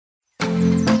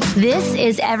This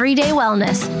is Everyday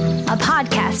Wellness, a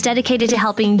podcast dedicated to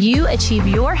helping you achieve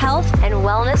your health and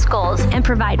wellness goals and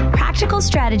provide practical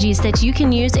strategies that you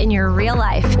can use in your real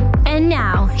life. And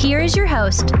now, here is your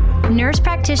host, nurse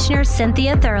practitioner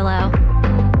Cynthia Thurlow.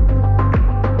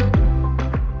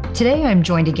 Today, I'm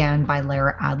joined again by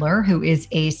Lara Adler, who is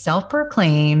a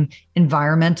self-proclaimed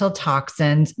environmental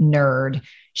toxins nerd.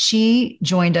 She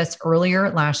joined us earlier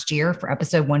last year for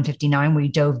episode 159. We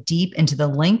dove deep into the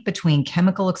link between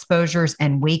chemical exposures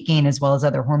and weight gain, as well as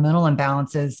other hormonal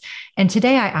imbalances. And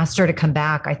today I asked her to come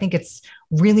back. I think it's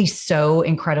really so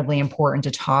incredibly important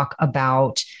to talk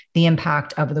about the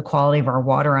impact of the quality of our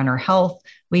water on our health.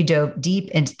 We dove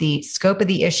deep into the scope of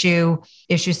the issues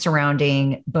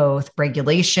surrounding both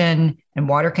regulation and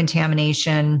water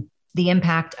contamination, the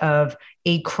impact of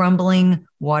a crumbling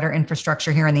water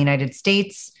infrastructure here in the United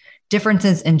States,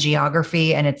 differences in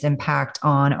geography and its impact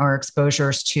on our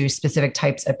exposures to specific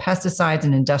types of pesticides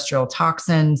and industrial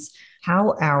toxins,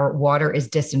 how our water is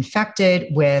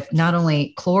disinfected with not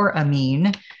only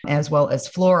chloramine as well as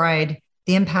fluoride,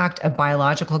 the impact of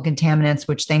biological contaminants,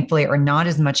 which thankfully are not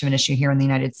as much of an issue here in the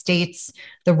United States,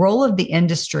 the role of the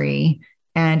industry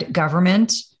and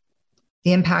government,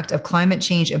 the impact of climate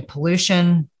change and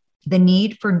pollution, the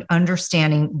need for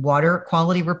understanding water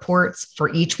quality reports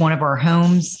for each one of our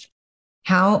homes,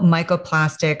 how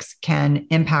microplastics can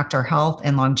impact our health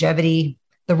and longevity,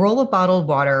 the role of bottled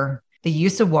water, the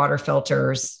use of water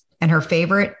filters, and her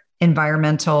favorite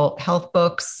environmental health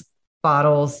books,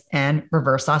 bottles, and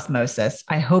reverse osmosis.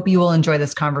 I hope you will enjoy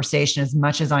this conversation as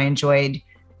much as I enjoyed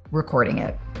recording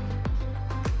it.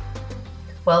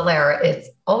 Well, Lara, it's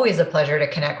always a pleasure to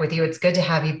connect with you. It's good to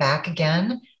have you back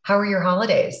again. How are your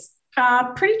holidays?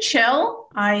 Pretty chill.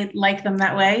 I like them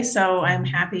that way. So I'm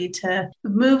happy to have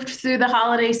moved through the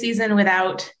holiday season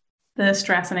without the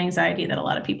stress and anxiety that a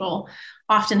lot of people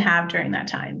often have during that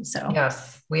time. So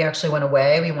yes, we actually went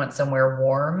away. We went somewhere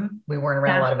warm. We weren't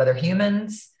around a lot of other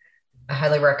humans. I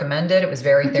highly recommend it. It was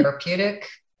very therapeutic.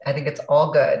 I think it's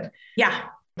all good. Yeah.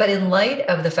 But in light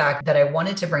of the fact that I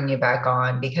wanted to bring you back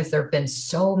on because there have been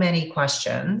so many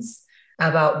questions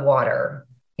about water,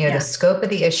 the scope of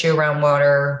the issue around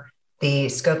water, the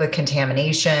scope of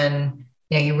contamination,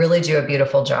 you really do a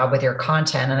beautiful job with your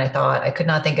content. And I thought I could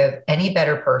not think of any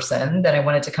better person that I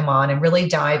wanted to come on and really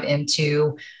dive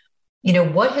into,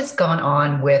 what has gone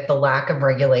on with the lack of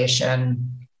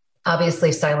regulation.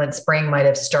 Obviously, Silent Spring might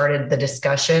have started the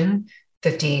discussion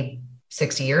 50,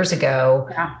 60 years ago.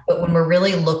 Yeah. But when we're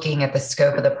really looking at the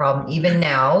scope of the problem, even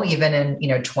now, even in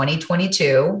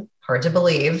 2022, hard to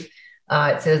believe,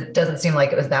 it doesn't seem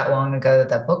like it was that long ago that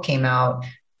that book came out.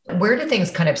 Where do things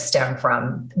kind of stem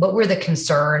from? What were the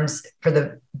concerns for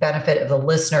the benefit of the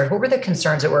listeners? What were the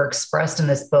concerns that were expressed in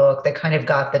this book that kind of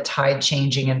got the tide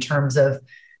changing in terms of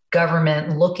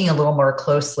government looking a little more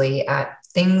closely at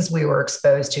things we were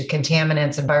exposed to,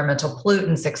 contaminants, environmental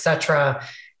pollutants, et cetera,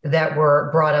 that were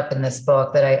brought up in this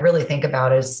book that I really think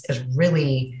about as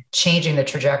really changing the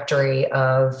trajectory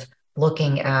of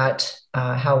looking at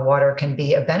how water can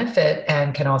be a benefit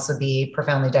and can also be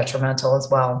profoundly detrimental as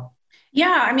well.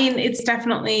 Yeah, I mean, it's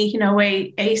definitely,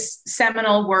 a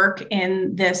seminal work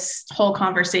in this whole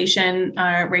conversation.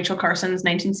 Rachel Carson's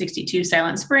 1962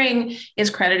 Silent Spring is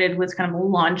credited with kind of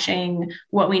launching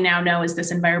what we now know as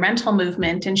this environmental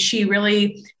movement. And she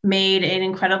really made an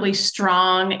incredibly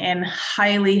strong and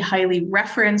highly, highly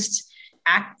referenced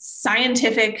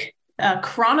scientific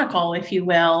chronicle, if you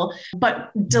will,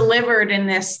 but delivered in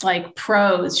this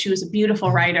prose. She was a beautiful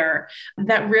writer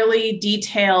that really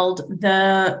detailed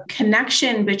the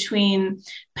connection between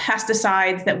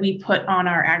pesticides that we put on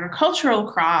our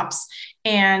agricultural crops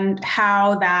and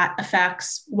how that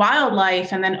affects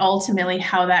wildlife, and then ultimately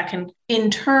how that can in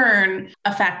turn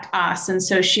affect us. And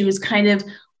so she was kind of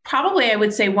probably, I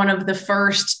would say, one of the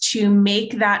first to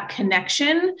make that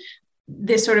connection,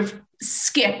 this sort of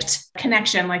skipped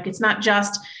connection. It's not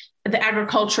just the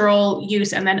agricultural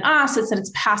use and then us, it's that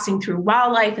it's passing through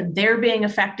wildlife and they're being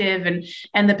effective,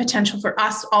 and the potential for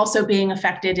us also being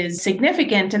affected is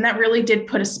significant. And that really did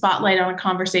put a spotlight on a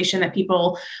conversation that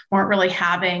people weren't really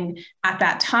having at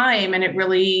that time. And it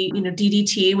really,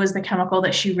 DDT was the chemical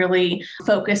that she really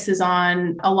focuses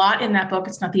on a lot in that book.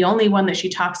 It's not the only one that she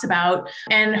talks about.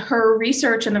 And her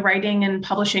research and the writing and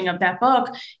publishing of that book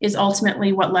is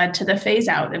ultimately what led to the phase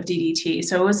out of DDT.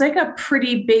 So it was a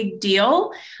pretty big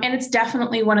deal. And it's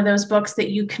definitely one of those books that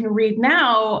you can read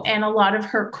now. And a lot of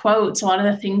her quotes, a lot of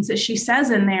the things that she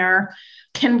says in there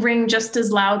can ring just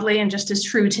as loudly and just as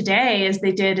true today as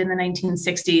they did in the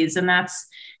 1960s. And that's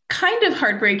kind of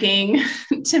heartbreaking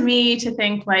to me to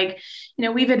think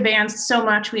we've advanced so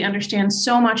much. We understand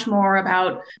so much more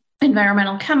about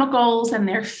environmental chemicals and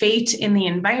their fate in the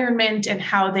environment and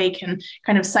how they can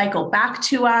kind of cycle back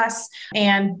to us,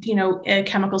 and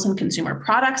chemicals in consumer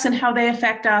products and how they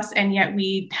affect us. And yet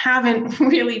we haven't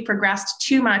really progressed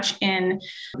too much in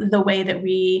the way that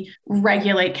we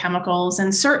regulate chemicals.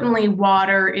 And certainly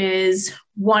water is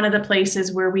one of the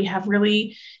places where we have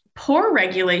really poor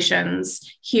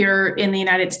regulations here in the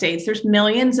United States. There's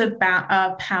millions of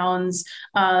pounds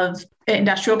of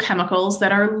industrial chemicals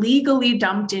that are legally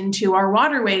dumped into our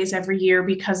waterways every year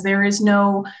because there is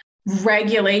no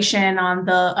regulation on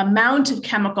the amount of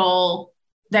chemical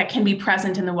that can be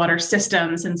present in the water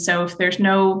systems. And so if there's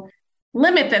no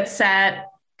limit that's set,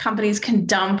 companies can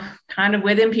dump kind of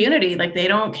with impunity, like they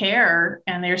don't care,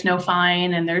 and there's no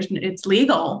fine, and it's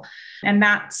legal. And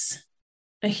that's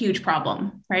a huge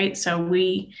problem, right? So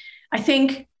I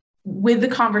think with the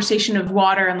conversation of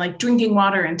water and like drinking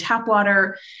water and tap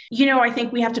water, I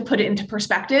think we have to put it into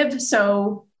perspective.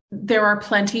 So there are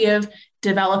plenty of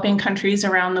developing countries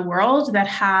around the world that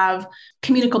have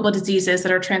communicable diseases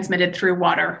that are transmitted through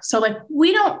water. So like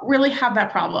we don't really have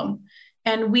that problem.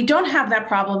 And we don't have that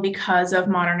problem because of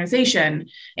modernization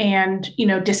and,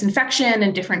 disinfection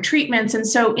and different treatments. And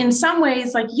so in some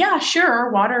ways, like, yeah, sure,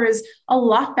 water is a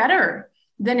lot better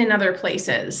than in other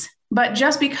places. But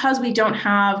just because we don't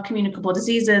have communicable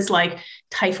diseases like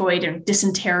typhoid and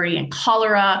dysentery and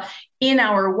cholera in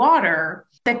our water,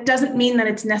 that doesn't mean that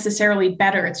it's necessarily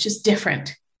better. It's just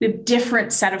different. We have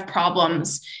different set of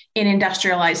problems in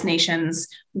industrialized nations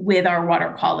with our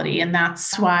water quality. And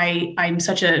that's why I'm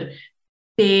such a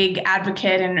big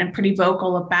advocate and pretty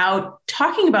vocal about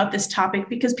talking about this topic,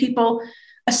 because people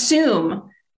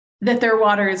assume that their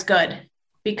water is good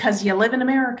because you live in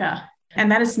America. And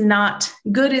that is not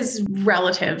good. Is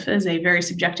relative, is a very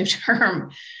subjective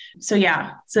term. So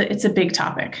yeah, it's a big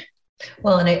topic.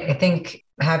 Well, and I think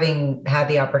having had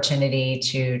the opportunity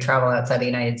to travel outside the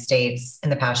United States in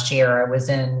the past year, I was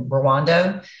in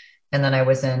Rwanda, and then I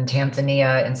was in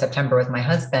Tanzania in September with my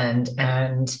husband.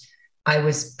 And I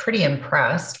was pretty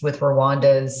impressed with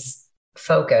Rwanda's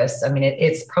focus. I mean,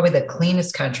 it's probably the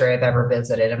cleanest country I've ever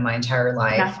visited in my entire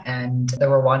life. Yeah. And the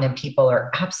Rwandan people are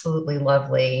absolutely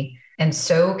lovely and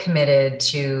so committed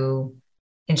to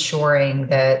ensuring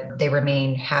that they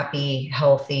remain happy,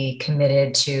 healthy,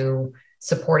 committed to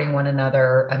supporting one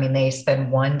another. I mean, they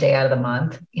spend one day out of the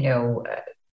month,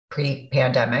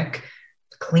 pre-pandemic,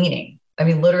 cleaning. I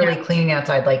mean, literally cleaning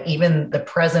outside. Like even the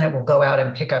president will go out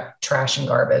and pick up trash and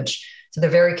garbage. So they're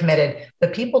very committed,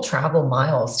 but people travel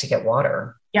miles to get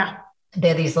water. Yeah. They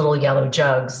have these little yellow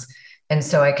jugs. And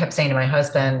so I kept saying to my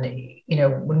husband,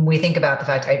 when we think about the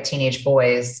fact I have teenage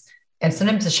boys, and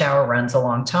sometimes the shower runs a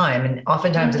long time. And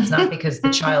oftentimes it's not because the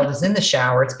child is in the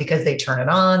shower. It's because they turn it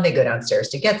on, they go downstairs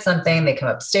to get something, they come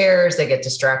upstairs, they get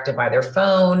distracted by their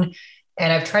phone.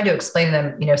 And I've tried to explain to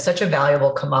them, such a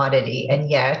valuable commodity, and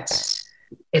yet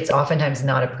it's oftentimes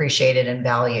not appreciated and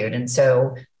valued. And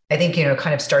so I think,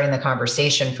 kind of starting the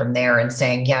conversation from there and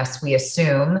saying, yes, we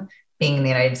assume being in the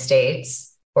United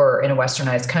States or in a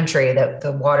westernized country that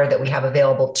the water that we have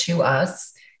available to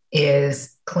us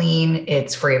is clean,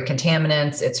 it's free of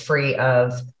contaminants, it's free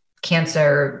of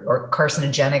cancer or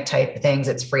carcinogenic type of things,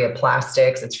 it's free of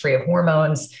plastics, it's free of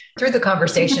hormones. Through the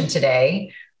conversation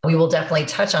today, we will definitely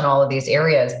touch on all of these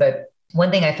areas. But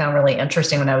one thing I found really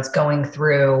interesting when I was going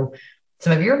through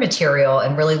some of your material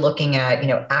and really looking at,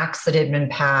 acts that had been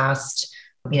passed,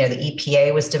 the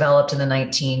EPA was developed in the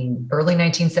early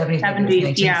 1970s,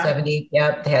 1970. Yeah.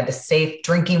 Yep. They had the Safe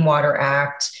Drinking Water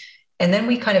Act. And then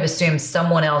we kind of assume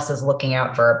someone else is looking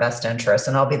out for our best interests.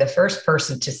 And I'll be the first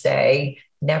person to say,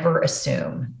 never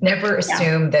assume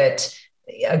that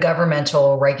a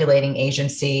governmental regulating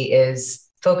agency is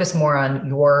focused more on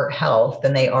your health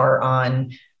than they are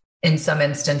on, in some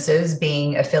instances,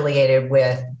 being affiliated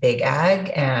with big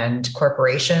ag and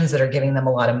corporations that are giving them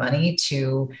a lot of money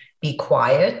to be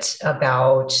quiet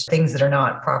about things that are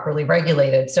not properly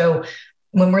regulated. So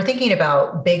when we're thinking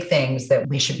about big things that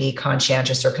we should be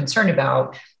conscientious or concerned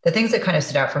about, the things that kind of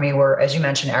stood out for me were, as you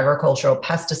mentioned, agricultural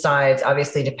pesticides,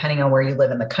 obviously, depending on where you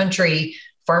live in the country,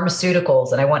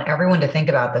 pharmaceuticals. And I want everyone to think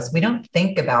about this. We don't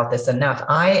think about this enough.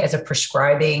 I, as a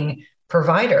prescribing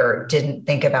provider, didn't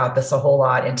think about this a whole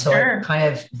lot until I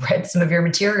kind of read some of your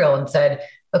material and said,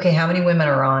 okay, how many women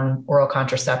are on oral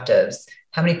contraceptives?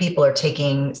 How many people are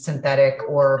taking synthetic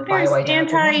or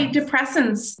bioidentical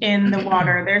antidepressants in the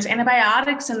water? There's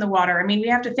antibiotics in the water. I mean, we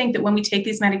have to think that when we take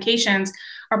these medications,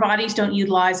 our bodies don't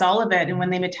utilize all of it. And when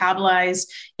they metabolize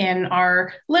in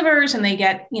our livers and they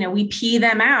get, we pee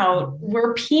them out,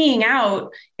 we're peeing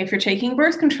out. If you're taking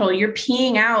birth control, you're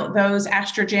peeing out those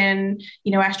estrogen,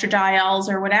 estradiols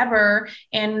or whatever.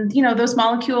 And, those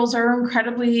molecules are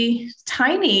incredibly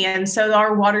tiny. And so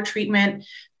our water treatment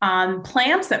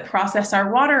plants that process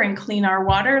our water and clean our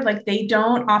water, like they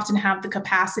don't often have the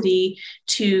capacity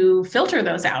to filter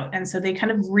those out. And so they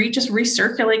kind of just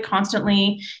recirculate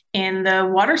constantly in the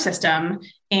water system.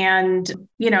 And,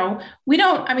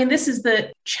 this is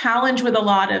the challenge with a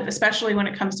lot of, especially when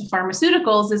it comes to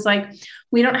pharmaceuticals, is like,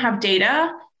 we don't have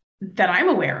data that I'm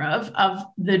aware of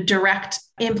the direct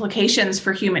implications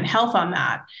for human health on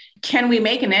that. Can we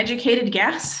make an educated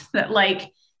guess that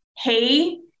like,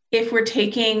 hey, if we're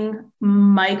taking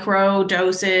micro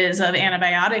doses of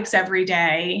antibiotics every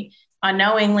day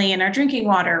unknowingly in our drinking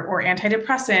water or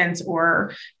antidepressants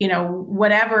or,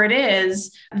 whatever it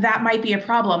is, that might be a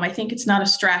problem. I think it's not a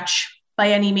stretch by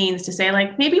any means to say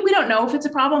like, maybe we don't know if it's a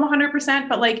problem 100%,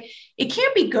 but like, it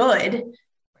can't be good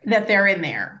that they're in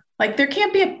there. Like there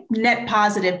can't be a net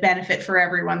positive benefit for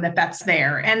everyone that's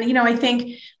there. And, I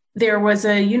think there was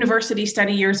a university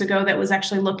study years ago that was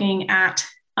actually looking at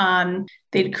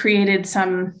they'd created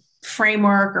some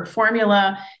framework or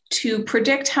formula to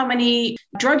predict how many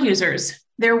drug users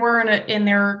there were in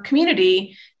their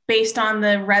community based on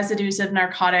the residues of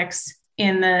narcotics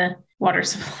in the water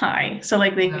supply. So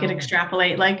like they could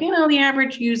extrapolate like, the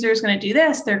average user is going to do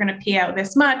this. They're going to pee out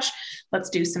this much.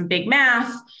 Let's do some big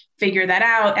math, figure that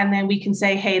out. And then we can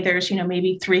say, hey, there's,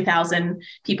 maybe 3,000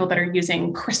 people that are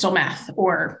using crystal meth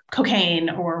or cocaine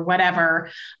or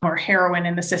whatever, or heroin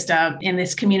in the system in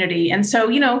this community. And so,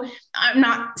 I'm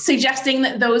not suggesting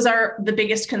that those are the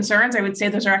biggest concerns. I would say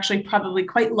those are actually probably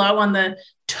quite low on the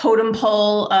totem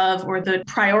pole or the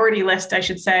priority list, I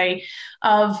should say,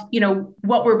 of,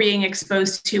 what we're being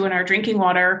exposed to in our drinking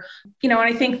water. And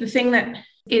I think the thing that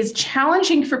is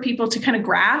challenging for people to kind of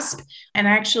grasp. And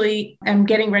actually, I'm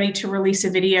getting ready to release a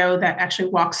video that actually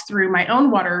walks through my own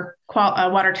water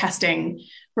testing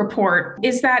report,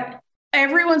 is that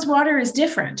everyone's water is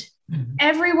different. Mm-hmm.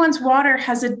 Everyone's water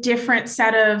has a different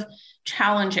set of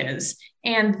challenges.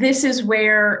 And this is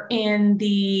where in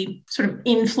the sort of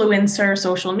influencer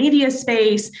social media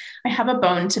space, I have a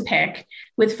bone to pick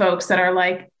with folks that are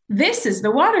like, this is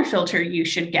the water filter you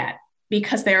should get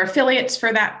because they're affiliates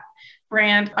for that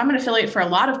brand. I'm an affiliate for a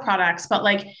lot of products, but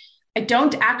like I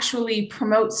don't actually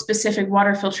promote specific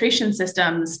water filtration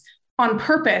systems on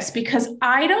purpose because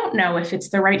I don't know if it's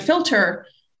the right filter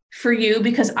for you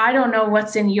because I don't know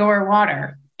what's in your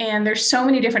water. And there's so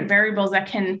many different variables that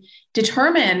can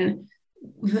determine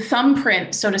the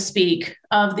thumbprint, so to speak,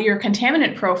 of your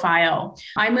contaminant profile.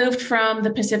 I moved from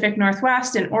the Pacific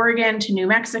Northwest in Oregon to New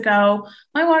Mexico.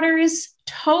 My water is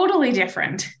totally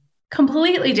different,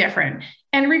 completely different,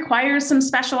 and requires some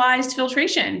specialized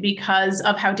filtration because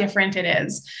of how different it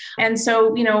is. And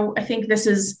so, I think this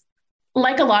is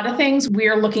like a lot of things,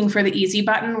 we're looking for the easy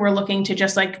button. We're looking to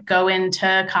just like go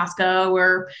into Costco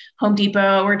or Home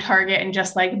Depot or Target and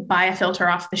just like buy a filter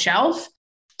off the shelf.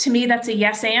 To me, that's a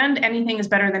yes and anything is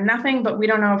better than nothing, but we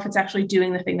don't know if it's actually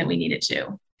doing the thing that we need it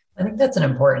to. I think that's an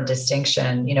important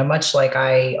distinction. Much like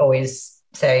I always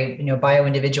say,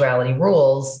 bioindividuality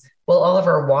rules. Well, all of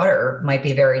our water might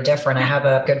be very different. I have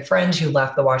a good friend who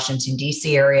left the Washington,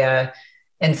 D.C. area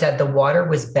and said the water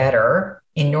was better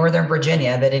in Northern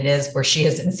Virginia than it is where she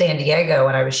is in San Diego.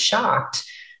 And I was shocked.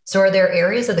 So are there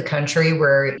areas of the country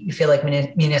where you feel like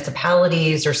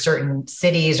municipalities or certain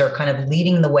cities are kind of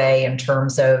leading the way in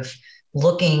terms of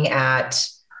looking at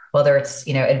whether it's,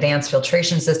 advanced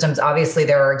filtration systems? Obviously,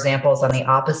 there are examples on the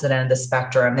opposite end of the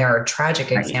spectrum. There are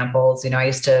tragic examples.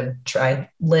 I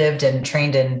lived and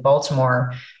trained in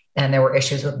Baltimore, and there were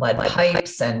issues with lead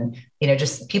pipes and,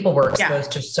 just people were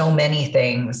exposed to so many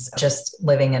things just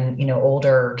living in,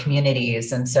 older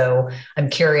communities. And so I'm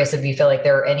curious if you feel like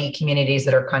there are any communities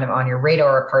that are kind of on your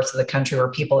radar or parts of the country where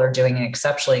people are doing an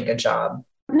exceptionally good job.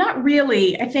 Not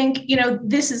really. I think,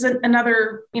 this is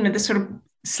another, this sort of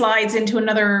slides into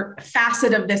another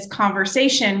facet of this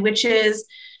conversation, which is,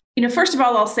 first of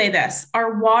all, I'll say this,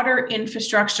 our water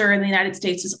infrastructure in the United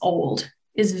States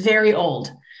is very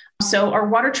old. So our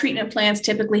water treatment plants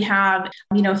typically have,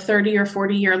 30 or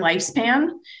 40 year lifespan.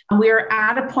 We're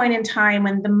at a point in time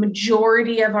when the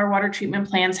majority of our water treatment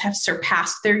plants have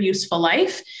surpassed their useful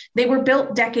life. They were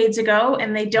built decades ago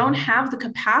and they don't have the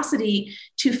capacity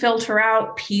to filter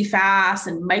out PFAS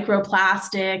and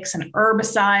microplastics and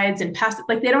herbicides and pests.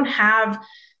 Like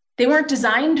they weren't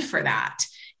designed for that.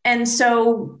 And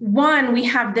so, one, we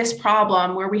have this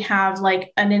problem where we have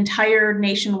like an entire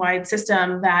nationwide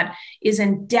system that is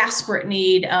in desperate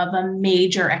need of a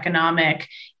major economic,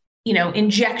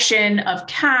 injection of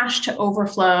cash to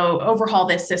overhaul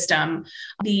this system.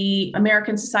 The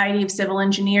American Society of Civil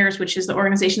Engineers, which is the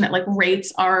organization that like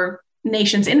rates our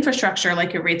nation's infrastructure,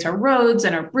 like it rates our roads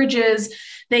and our bridges,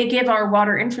 they give our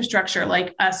water infrastructure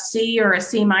like a C or a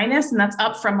C minus, and that's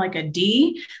up from like a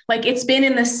D. Like it's been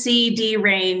in the C, D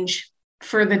range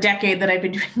for the decade that I've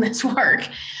been doing this work.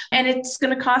 And it's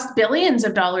going to cost billions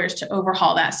of dollars to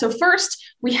overhaul that. So first,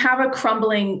 we have a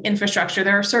crumbling infrastructure.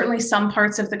 There are certainly some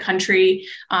parts of the country,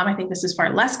 I think this is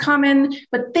far less common,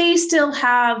 but they still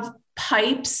have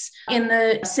pipes in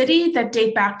the city that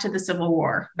date back to the Civil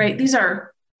War, right? These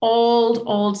are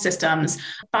old systems.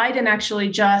 Biden actually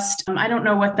just, I don't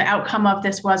know what the outcome of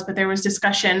this was, but there was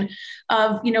discussion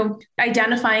of,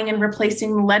 identifying and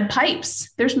replacing lead pipes.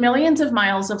 There's millions of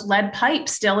miles of lead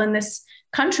pipes still in this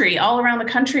country, all around the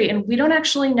country. And we don't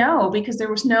actually know because there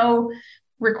was no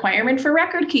requirement for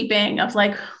record keeping of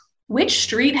like, which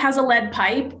street has a lead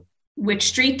pipe, which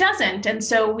street doesn't. And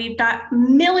so we've got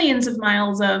millions of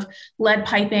miles of lead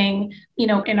piping,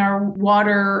 in our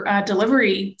water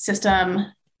delivery system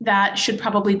that should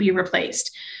probably be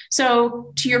replaced.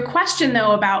 So to your question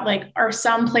though, about like, are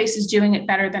some places doing it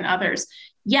better than others?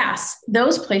 Yes,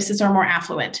 those places are more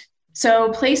affluent. So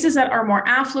places that are more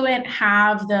affluent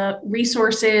have the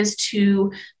resources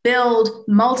to build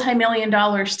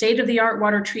multi-million-dollar state-of-the-art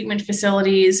water treatment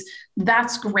facilities.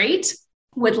 That's great.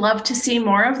 Would love to see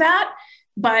more of that.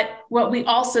 But what we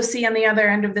also see on the other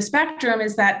end of the spectrum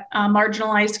is that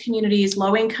marginalized communities,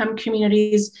 low-income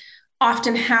communities,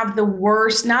 often have the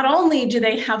worst. Not only do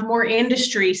they have more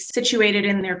industry situated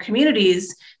in their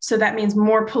communities, so that means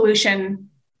more pollution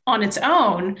on its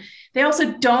own, they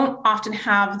also don't often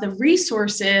have the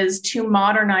resources to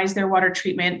modernize their water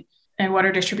treatment and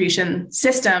water distribution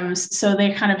systems. So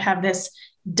they kind of have this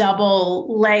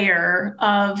double layer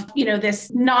of,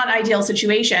 this not ideal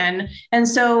situation. And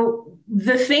so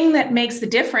the thing that makes the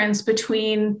difference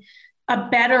between a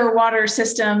better water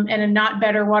system and a not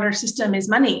better water system is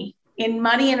money. In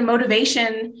money and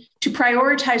motivation to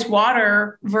prioritize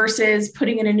water versus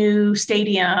putting in a new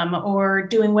stadium or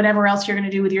doing whatever else you're going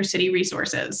to do with your city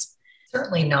resources.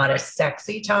 Certainly not a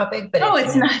sexy topic, but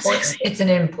it's not sexy. It's an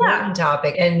important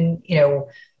topic. And,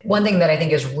 one thing that I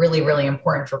think is really, really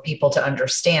important for people to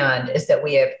understand is that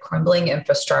we have crumbling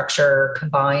infrastructure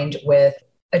combined with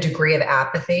a degree of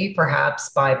apathy, perhaps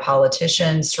by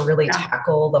politicians to really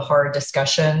tackle the hard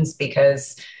discussions,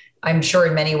 because I'm sure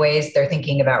in many ways they're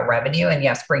thinking about revenue, and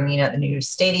yes, bringing a new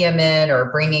stadium in or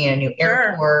bringing in a new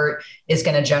airport is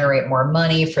going to generate more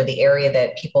money for the area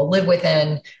that people live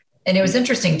within. And it was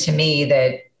interesting to me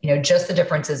that, just the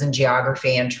differences in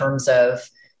geography in terms of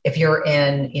if you're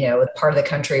in, a part of the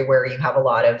country where you have a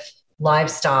lot of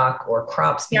livestock or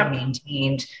crops being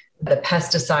maintained, the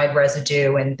pesticide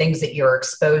residue and things that you're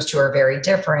exposed to are very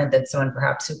different than someone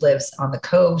perhaps who lives on the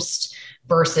coast.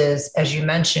 Versus, as you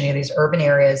mentioned, these urban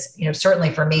areas,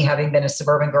 certainly for me, having been a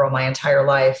suburban girl my entire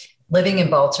life, living in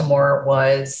Baltimore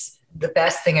was the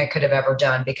best thing I could have ever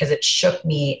done because it shook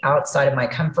me outside of my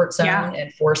comfort zone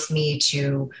and forced me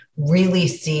to really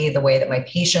see the way that my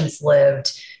patients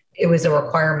lived. It was a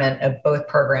requirement of both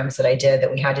programs that I did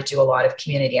that we had to do a lot of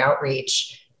community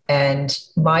outreach, and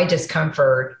my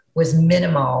discomfort was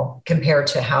minimal compared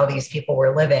to how these people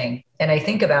were living. And I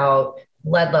think about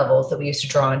lead levels that we used to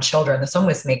draw on children. This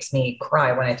almost makes me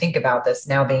cry when I think about this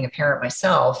now, being a parent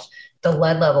myself, the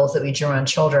lead levels that we drew on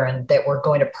children that were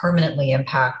going to permanently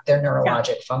impact their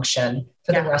neurologic function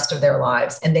for the rest of their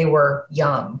lives. And they were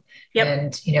young.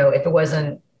 And, if it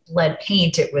wasn't lead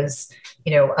paint, it was,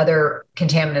 other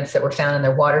contaminants that were found in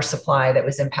their water supply that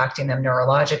was impacting them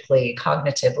neurologically,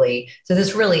 cognitively. So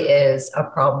this really is a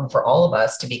problem for all of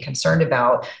us to be concerned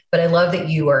about. But I love that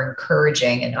you are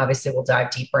encouraging, and obviously we'll dive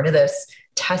deeper into this,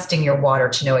 testing your water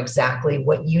to know exactly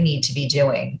what you need to be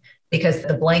doing, because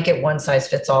the blanket one size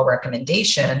fits all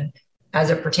recommendation as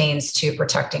it pertains to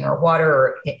protecting our water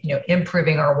or,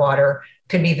 improving our water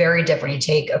could be very different. You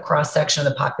take a cross section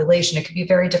of the population, it could be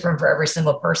very different for every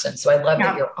single person. So I love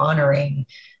that you're honoring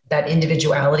that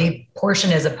individuality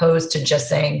portion as opposed to just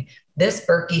saying, this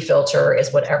Berkey filter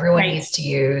is what everyone needs to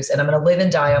use, and I'm going to live and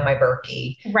die on my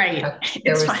Berkey. Right.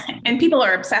 It's fine. And people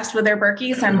are obsessed with their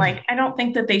Berkeys. I'm like, I don't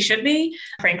think that they should be,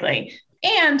 frankly.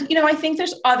 And, I think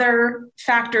there's other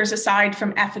factors aside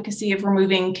from efficacy of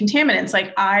removing contaminants.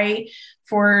 Like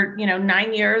for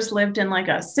 9 years, lived in like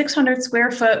a 600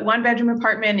 square foot, 1-bedroom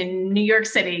apartment in New York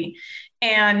City.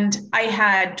 And I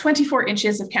had 24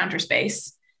 inches of counter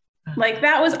space. Like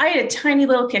I had a tiny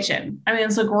little kitchen. I mean,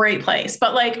 it's a great place,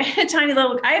 but like I had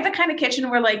the kind of kitchen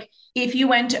where like, if you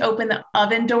went to open the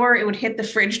oven door, it would hit the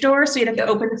fridge door. So you'd have to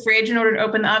open the fridge in order to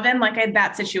open the oven. Like I had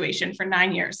that situation for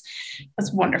 9 years.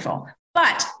 That's wonderful.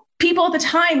 But people at the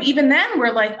time, even then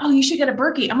were like, oh, you should get a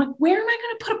Berkey. I'm like, where am I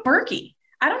going to put a Berkey?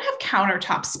 I don't have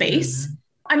countertop space.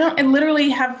 I literally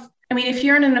have, if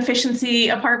you're in an efficiency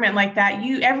apartment like that,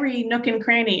 every nook and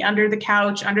cranny, under the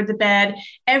couch, under the bed,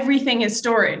 everything is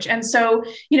storage. And so,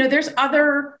 there's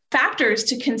other factors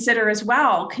to consider as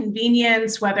well.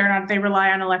 Convenience, whether or not they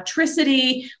rely on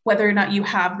electricity, whether or not you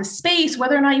have the space,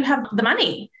 whether or not you have the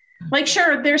money. Like,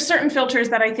 sure, there's certain filters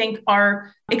that I think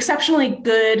are exceptionally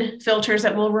good filters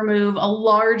that will remove a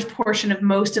large portion of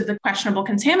most of the questionable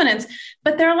contaminants,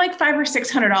 but they're like $500 or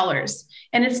 $600.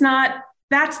 And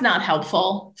that's not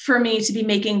helpful for me to be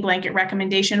making blanket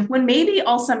recommendation when maybe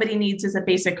all somebody needs is a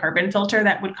basic carbon filter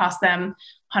that would cost them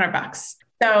 $100.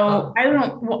 So I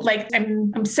don't like,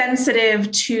 I'm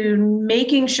sensitive to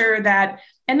making sure that,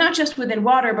 and not just within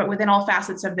water, but within all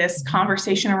facets of this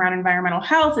conversation around environmental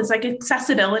health, is like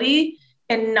accessibility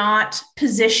and not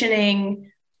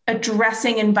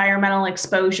addressing environmental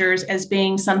exposures as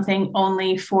being something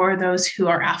only for those who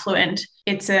are affluent.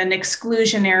 It's an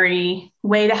exclusionary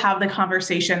way to have the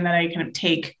conversation that I kind of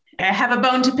take. I have a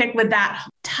bone to pick with that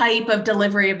type of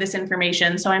delivery of this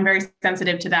information. So I'm very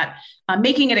sensitive to that,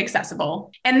 making it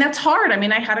accessible. And that's hard.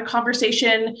 I had a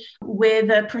conversation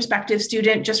with a prospective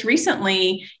student just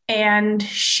recently, and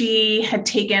she had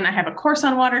taken, I have a course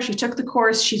on water. She took the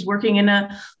course. She's working in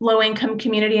a low-income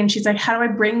community. And she's like, how do I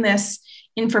bring this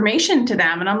information to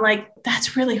them? And I'm like,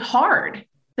 that's really hard,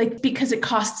 because it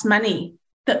costs money.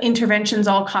 The interventions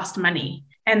all cost money.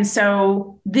 And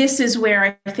so this is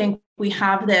where I think we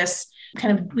have this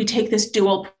we take this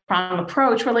dual prong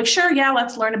approach. We're like, sure, yeah,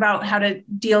 let's learn about how to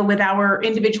deal with our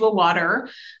individual water,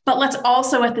 but let's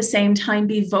also at the same time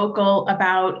be vocal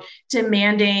about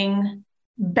demanding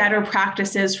better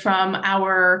practices from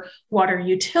our water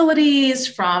utilities,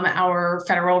 from our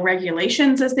federal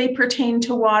regulations as they pertain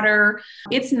to water.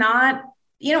 It's not,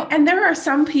 and there are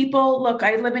some people, look,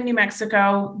 I live in New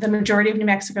Mexico. The majority of New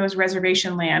Mexico is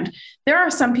reservation land. There are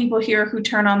some people here who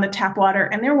turn on the tap water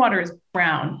and their water is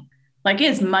brown, like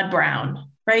it is mud brown,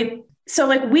 right?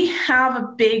 So we have a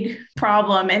big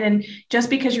problem. And just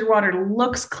because your water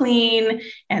looks clean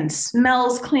and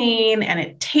smells clean and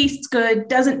it tastes good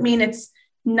doesn't mean it's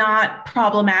not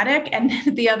problematic. And then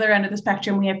at the other end of the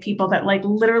spectrum, we have people that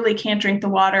literally can't drink the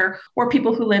water, or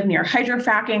people who live near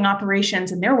hydrofracking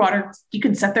operations, and their water, you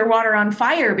can set their water on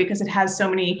fire because it has so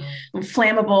many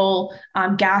flammable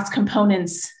gas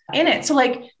components in it. So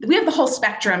we have the whole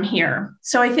spectrum here.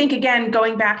 So I think, again,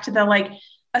 going back to the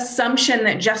assumption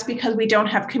that just because we don't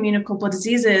have communicable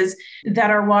diseases, that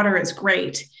our water is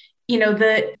great.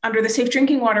 Under the Safe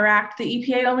Drinking Water Act, the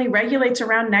EPA only regulates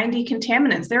around 90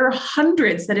 contaminants. There are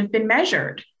hundreds that have been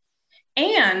measured.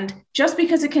 And just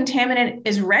because a contaminant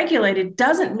is regulated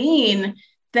doesn't mean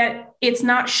that it's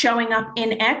not showing up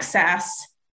in excess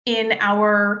in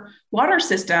our water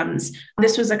systems.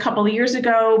 This was a couple of years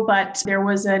ago, but there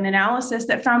was an analysis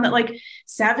that found that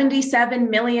 77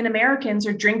 million Americans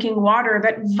are drinking water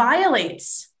that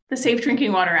violates the Safe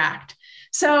Drinking Water Act.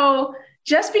 So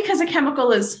just because a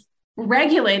chemical is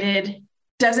regulated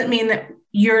doesn't mean that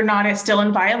you're not still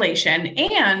in violation.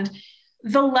 And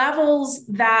the levels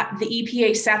that the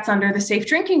EPA sets under the Safe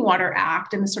Drinking Water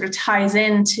Act, and this sort of ties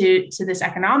into this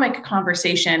economic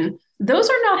conversation, those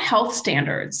are not health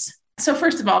standards. So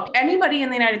first of all, anybody in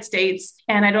the United States,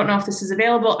 and I don't know if this is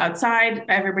available outside,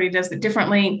 everybody does it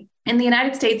differently. In the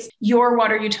United States, your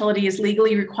water utility is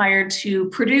legally required to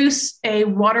produce a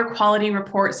water quality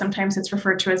report. Sometimes it's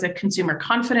referred to as a consumer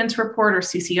confidence report, or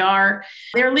CCR.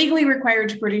 They're legally required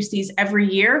to produce these every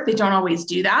year. They don't always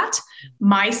do that.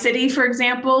 My city, for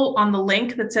example, on the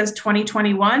link that says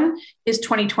 2021 is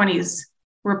 2020's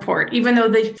report. Even though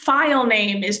the file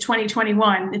name is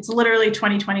 2021, it's literally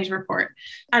 2020's report.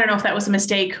 I don't know if that was a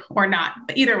mistake or not,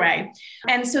 but either way.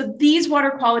 And so these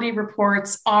water quality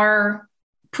reports are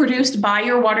produced by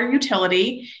your water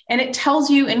utility, and it tells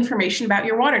you information about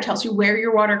your water. It tells you where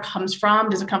your water comes from.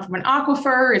 Does it come from an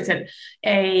aquifer? Is it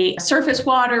a surface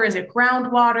water? Is it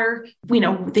groundwater?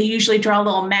 They usually draw a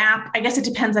little map. I guess it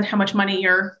depends on how much money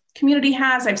your community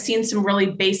has. I've seen some really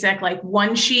basic,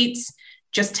 one sheets,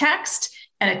 just text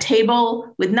and a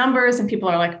table with numbers, and people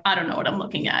are like, I don't know what I'm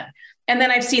looking at. And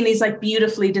then I've seen these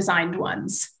beautifully designed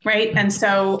ones, right? And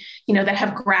so, that have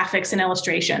graphics and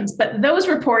illustrations. But those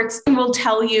reports will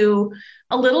tell you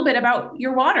a little bit about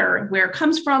your water, where it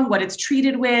comes from, what it's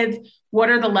treated with, what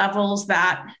are the levels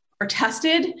that are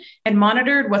tested and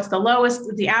monitored. What's the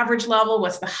lowest, the average level?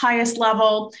 What's the highest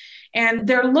level? And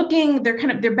their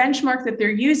benchmark that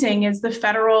they're using is the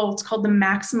federal, it's called the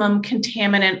maximum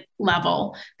contaminant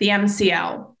level, the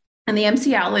MCL. And the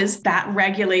MCL is that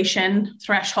regulation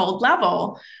threshold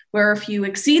level, where if you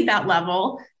exceed that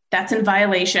level, that's in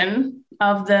violation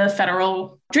of the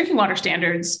federal drinking water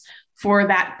standards for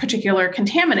that particular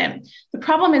contaminant. The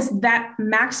problem is that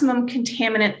maximum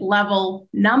contaminant level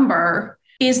number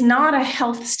is not a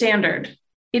health standard.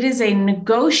 It is a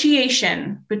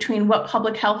negotiation between what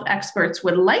public health experts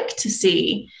would like to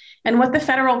see and what the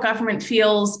federal government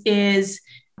feels is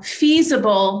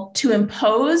feasible to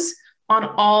impose on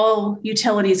all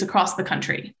utilities across the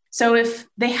country. So if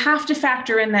they have to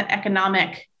factor in that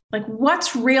economic, like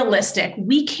what's realistic,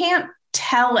 we can't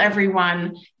tell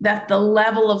everyone that the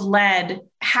level of lead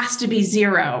has to be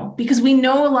zero, because we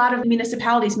know a lot of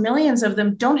municipalities, millions of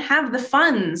them, don't have the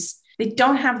funds. They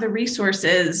don't have the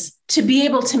resources to be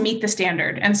able to meet the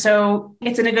standard. And so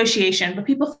it's a negotiation, but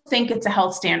people think it's a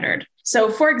health standard. So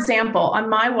for example, on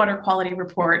my water quality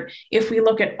report, if we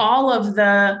look at all of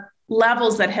the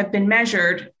levels that have been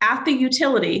measured at the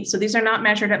utility, so these are not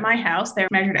measured at my house, they're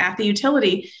measured at the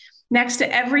utility, next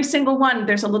to every single one,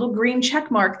 there's a little green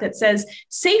check mark that says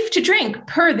safe to drink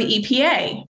per the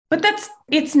EPA. But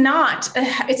it's not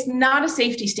a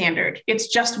safety standard. It's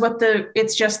just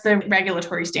the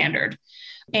regulatory standard.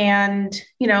 And,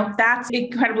 that's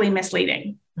incredibly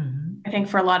misleading, I think,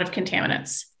 for a lot of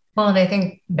contaminants. Well, and I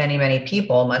think many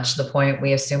people, much to the point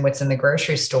we assume what's in the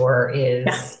grocery store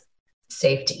is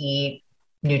safe to eat,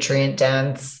 nutrient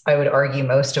dense. I would argue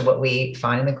most of what we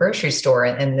find in the grocery store.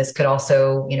 And this could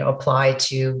also, apply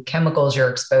to chemicals you're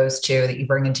exposed to that you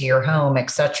bring into your home,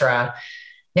 et cetera.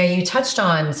 Now, you touched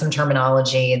on some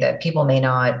terminology that people may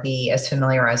not be as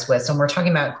familiarized with. So when we're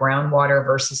talking about groundwater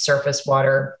versus surface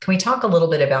water, can we talk a little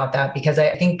bit about that? Because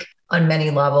I think on many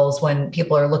levels, when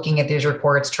people are looking at these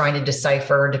reports, trying to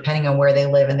decipher, depending on where they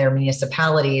live in their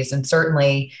municipalities, and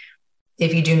certainly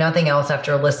if you do nothing else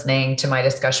after listening to my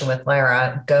discussion with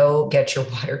Lara, go get your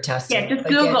water tested. Yeah, just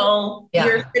Google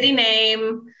your city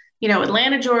name,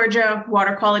 Atlanta, Georgia,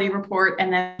 water quality report,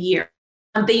 and then year.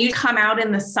 They usually come out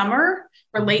in the summer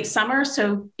or late summer.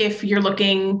 So if you're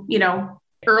looking,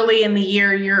 early in the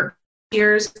year, your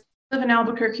years live in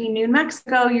Albuquerque, New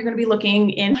Mexico, you're going to be looking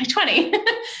in 2020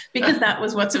 because that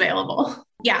was what's available.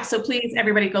 Yeah. So please,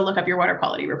 everybody go look up your water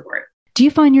quality report. Do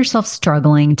you find yourself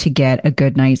struggling to get a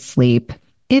good night's sleep?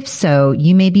 If so,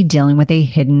 you may be dealing with a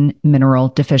hidden mineral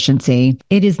deficiency.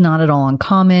 It is not at all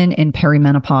uncommon in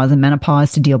perimenopause and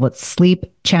menopause to deal with sleep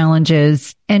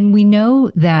challenges. And we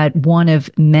know that one of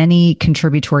many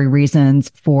contributory reasons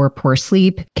for poor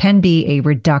sleep can be a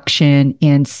reduction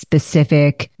in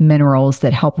specific minerals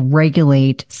that help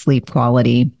regulate sleep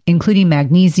quality, including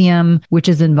magnesium, which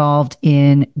is involved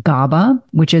in GABA,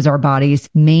 which is our body's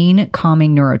main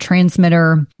calming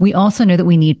neurotransmitter. We also know that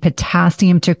we need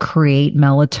potassium to create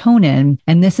melatonin.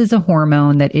 And this is a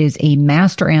hormone that is a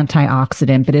master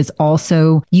antioxidant, but is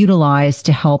also utilized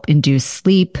to help induce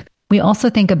sleep. We also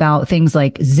think about things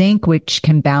like zinc, which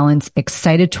can balance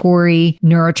excitatory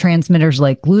neurotransmitters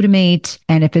like glutamate.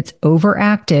 And if it's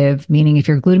overactive, meaning if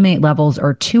your glutamate levels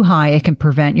are too high, it can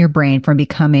prevent your brain from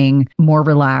becoming more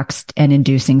relaxed and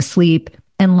inducing sleep.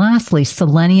 And lastly,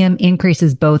 selenium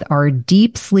increases both our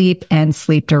deep sleep and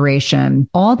sleep duration.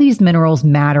 All these minerals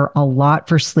matter a lot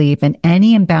for sleep, and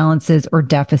any imbalances or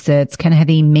deficits can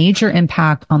have a major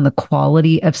impact on the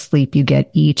quality of sleep you get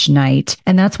each night.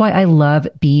 And that's why I love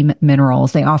Beam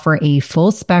Minerals. They offer a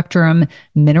full spectrum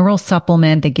mineral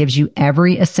supplement that gives you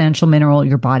every essential mineral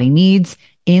your body needs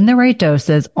in the right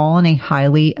doses, all in a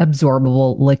highly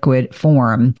absorbable liquid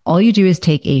form. All you do is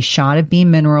take a shot of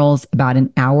Beam Minerals about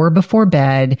an hour before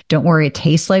bed. Don't worry, it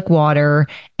tastes like water,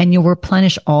 and you'll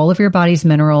replenish all of your body's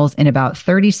minerals in about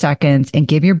 30 seconds and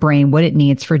give your brain what it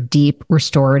needs for deep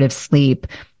restorative sleep.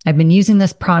 I've been using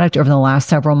this product over the last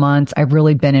several months. I've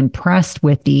really been impressed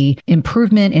with the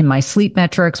improvement in my sleep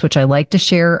metrics, which I like to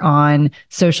share on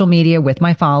social media with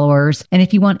my followers. And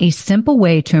if you want a simple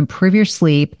way to improve your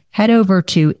sleep, head over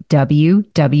to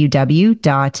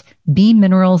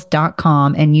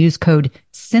www.beamminerals.com and use code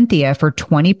Cynthia for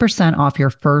 20% off your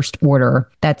first order.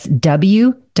 That's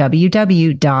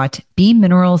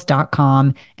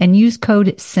www.beamminerals.com and use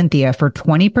code Cynthia for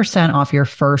 20% off your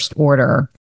first order.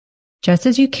 Just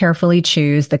as you carefully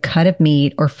choose the cut of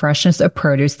meat or freshness of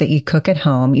produce that you cook at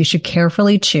home, you should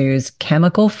carefully choose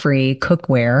chemical-free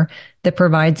cookware that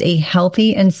provides a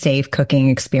healthy and safe cooking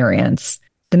experience.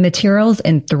 The materials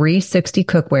in 360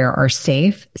 cookware are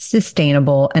safe,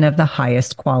 sustainable, and of the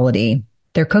highest quality.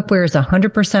 Their cookware is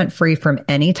 100% free from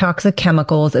any toxic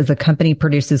chemicals, as the company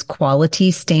produces quality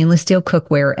stainless steel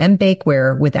cookware and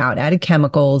bakeware without added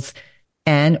chemicals,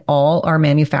 and all are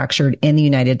manufactured in the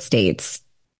United States.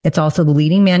 It's also the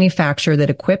leading manufacturer that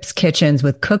equips kitchens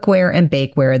with cookware and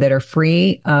bakeware that are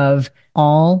free of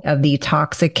all of the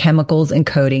toxic chemicals and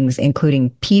coatings,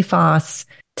 including PFAS,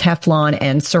 Teflon,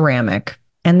 and ceramic.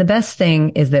 And the best thing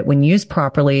is that when used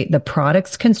properly, the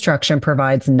product's construction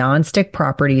provides nonstick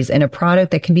properties and a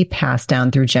product that can be passed down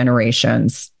through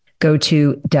generations. Go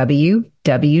to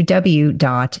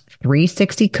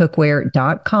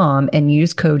www.360cookware.com and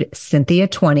use code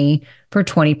Cynthia20 for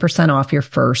 20% off your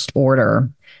first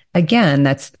order. Again,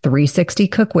 that's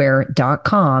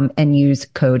 360cookware.com and use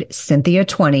code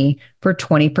Cynthia20 for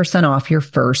 20% off your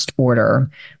first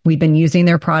order. We've been using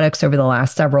their products over the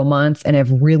last several months and have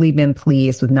really been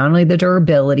pleased with not only the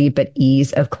durability, but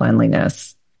ease of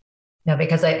cleanliness. No,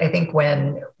 because I think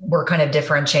when we're kind of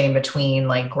differentiating between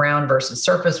like ground versus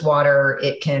surface water,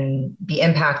 it can be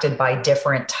impacted by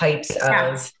different types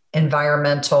of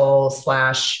environmental /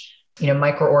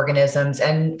 microorganisms.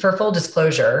 And for full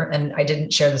disclosure, and I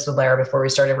didn't share this with Lara before we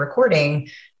started recording,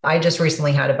 I just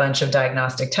recently had a bunch of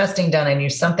diagnostic testing done. I knew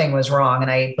something was wrong. And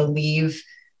I believe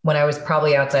when I was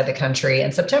probably outside the country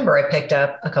in September, I picked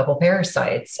up a couple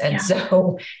parasites. And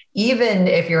so even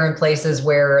if you're in places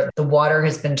where the water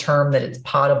has been termed that it's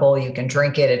potable, you can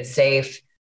drink it, it's safe,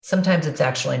 sometimes it's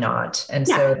actually not. And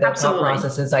so the thought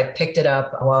process is I picked it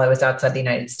up while I was outside the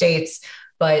United States.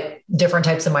 But different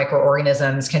types of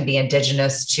microorganisms can be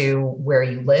indigenous to where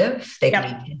you live. They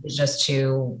can be indigenous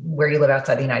to where you live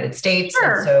outside the United States.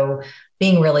 Sure. And so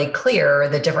being really clear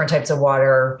that different types of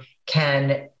water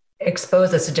can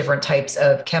expose us to different types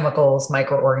of chemicals,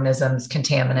 microorganisms,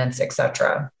 contaminants, et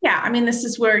cetera. Yeah. I mean, this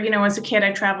is where, as a kid,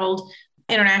 I traveled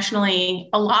internationally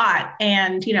a lot,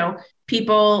 and,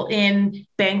 people in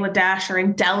Bangladesh or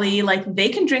in Delhi, like they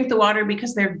can drink the water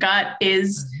because their gut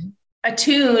is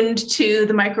attuned to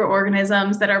the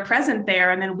microorganisms that are present there.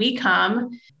 And then we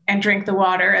come and drink the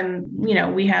water and,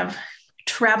 we have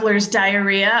traveler's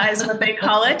diarrhea is what they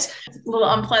call it. It's a little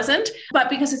unpleasant, but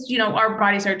because it's, our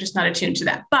bodies are just not attuned to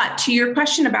that. But to your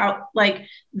question about like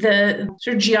the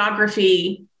sort of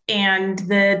geography and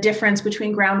the difference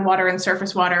between groundwater and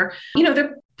surface water,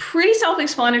 they're pretty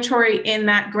self-explanatory in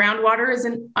that groundwater is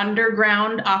an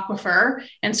underground aquifer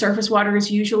and surface water is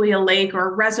usually a lake or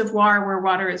a reservoir where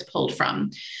water is pulled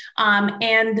from.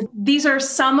 And these are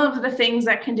some of the things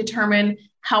that can determine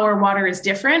how our water is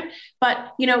different.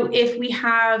 But, if we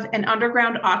have an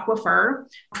underground aquifer,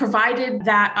 provided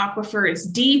that aquifer is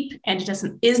deep and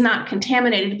is not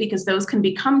contaminated, because those can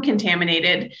become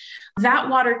contaminated, that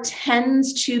water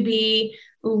tends to be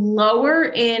lower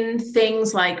in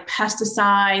things like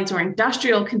pesticides or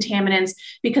industrial contaminants,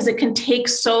 because it can take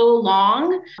so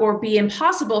long or be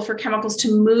impossible for chemicals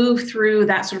to move through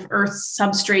that sort of earth's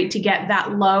substrate to get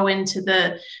that low into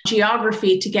the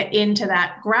geography to get into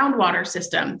that groundwater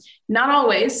system. Not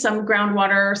always. Some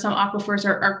groundwater, some aquifers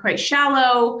are quite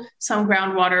shallow. Some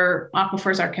groundwater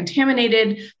aquifers are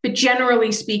contaminated, but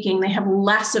generally speaking, they have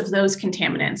less of those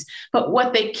contaminants. But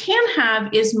what they can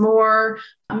have is more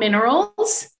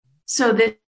minerals. So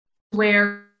this is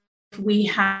where we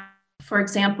have, for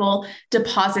example,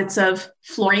 deposits of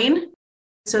fluorine.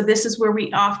 So this is where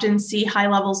we often see high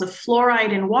levels of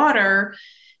fluoride in water,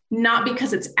 not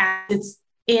because it's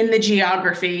in the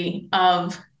geography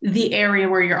of the area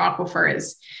where your aquifer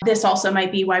is. This also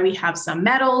might be why we have some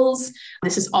metals.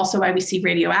 This is also why we see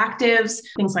radioactives.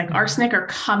 Things like arsenic are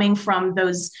coming from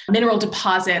those mineral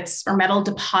deposits or metal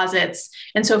deposits.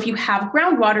 And so if you have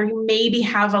groundwater, you maybe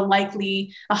have a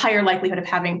higher likelihood of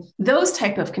having those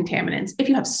type of contaminants. If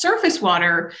you have surface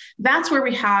water, that's where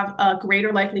we have a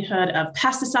greater likelihood of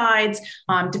pesticides,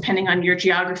 depending on your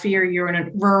geography, or you're in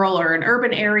a rural or an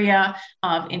urban area,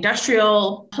 of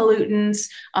industrial pollutants,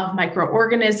 of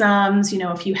microorganisms.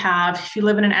 If you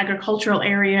live in an agricultural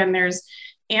area and there's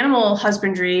animal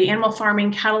husbandry, animal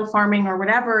farming, cattle farming, or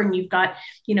whatever, and you've got,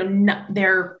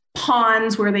 their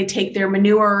ponds where they take their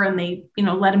manure and they,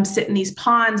 let them sit in these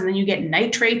ponds, and then you get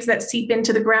nitrates that seep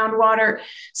into the groundwater.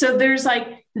 So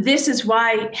this is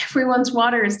why everyone's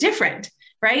water is different,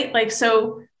 right?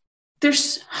 So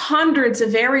there's hundreds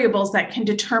of variables that can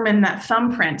determine that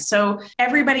thumbprint. So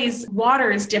everybody's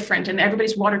water is different, and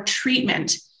everybody's water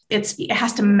treatment, it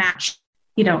has to match,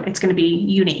 it's going to be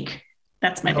unique.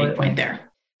 That's my big point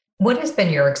there. What has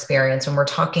been your experience when we're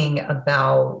talking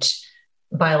about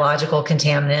biological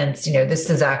contaminants? This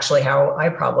is actually how I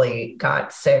probably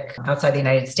got sick outside the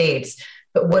United States.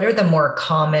 but what are the more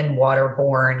common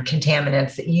waterborne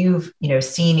contaminants that you've,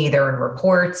 seen either in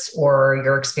reports or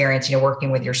your experience,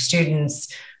 working with your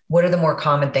students? What are the more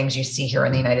common things you see here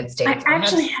in the United States? I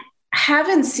actually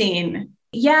haven't seen.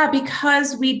 Yeah,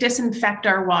 because we disinfect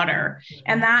our water,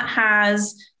 and that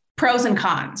has pros and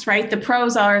cons, right? The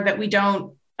pros are that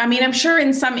I'm sure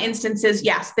in some instances,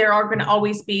 yes, there are going to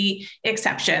always be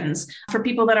exceptions for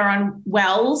people that are on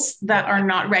wells that are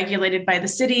not regulated by the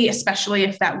city, especially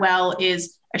if that well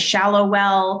is a shallow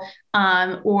well,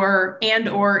 or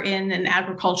in an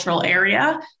agricultural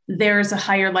area. There's a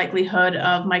higher likelihood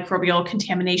of microbial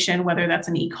contamination, whether that's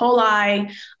an E.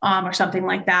 coli or something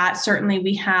like that. Certainly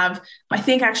we have, I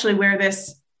think actually where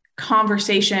this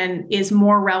conversation is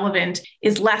more relevant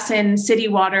is less in city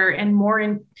water and more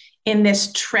in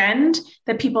this trend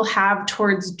that people have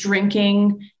towards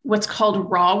drinking what's called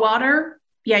raw water.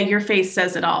 Yeah, your face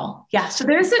says it all. Yeah, so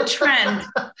there's a trend.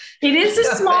 It is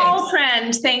a small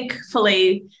trend,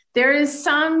 thankfully. There is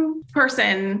some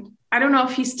person, I don't know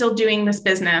if he's still doing this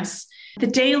business. The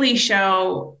Daily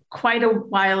Show, quite a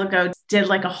while ago, did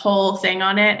like a whole thing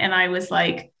on it. And I was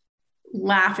like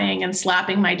laughing and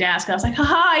slapping my desk. I was like,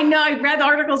 haha, I know, I read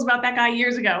articles about that guy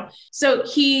years ago. So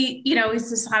he, he's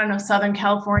this, Southern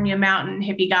California mountain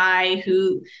hippie guy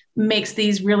who makes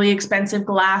these really expensive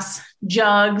glass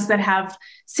jugs that have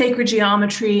sacred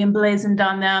geometry emblazoned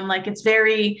on them. Like it's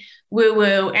very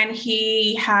woo-woo. And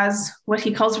he has what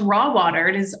he calls raw water.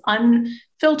 It is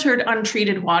unfiltered,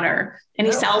 untreated water. And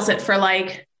he sells it for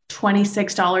like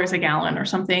 $26 a gallon or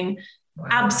something. Wow.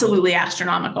 Absolutely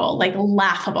astronomical, like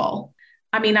laughable.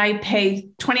 I pay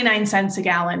 29 cents a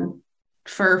gallon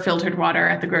for filtered water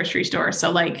at the grocery store. So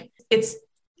like it's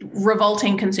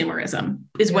revolting consumerism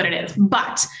is what it is.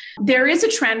 But there is a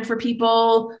trend for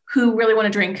people who really want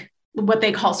to drink what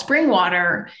they call spring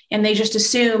water. And they just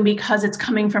assume because it's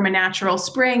coming from a natural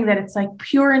spring that it's like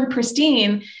pure and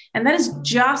pristine. And that is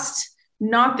just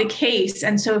not the case.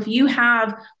 And so if you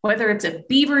have, whether it's a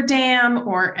beaver dam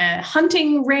or a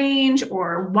hunting range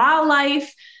or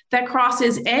wildlife that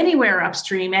crosses anywhere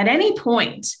upstream at any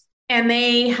point, and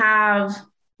they have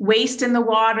waste in the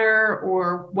water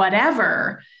or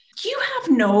whatever, you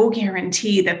have no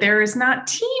guarantee that there is not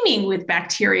teeming with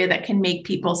bacteria that can make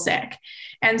people sick.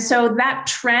 And so that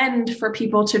trend for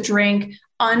people to drink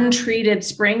untreated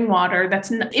spring water,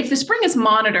 if the spring is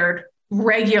monitored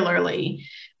regularly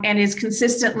and is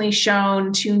consistently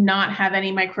shown to not have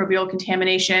any microbial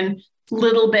contamination,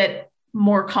 little bit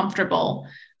more comfortable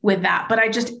with that. But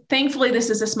thankfully, this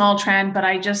is a small trend, but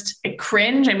I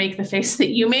cringe. I make the face that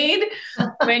you made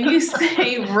when you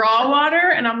say raw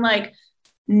water. And I'm like,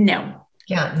 no.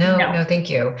 Yeah, no,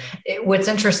 thank you. What's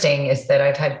interesting is that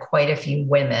I've had quite a few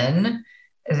women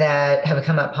that have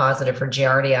come up positive for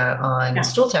Giardia on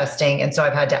stool testing. And so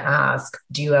I've had to ask,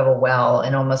 do you have a well?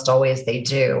 And almost always they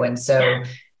do. And so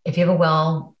if you have a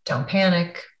well, don't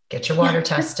panic, get your water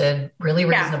tested, really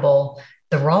reasonable.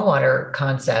 The raw water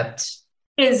concept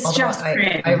is just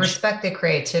I respect the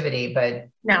creativity, but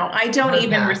no, I don't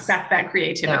even respect that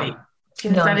creativity.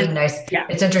 No, I'm being nice. Yeah.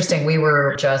 It's interesting. We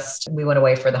went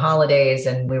away for the holidays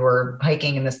and we were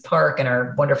hiking in this park, and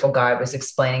our wonderful guide was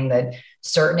explaining that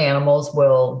certain animals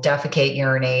will defecate,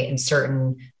 urinate in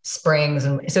certain springs.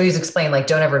 And so he's explaining, like,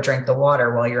 don't ever drink the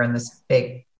water while you're in this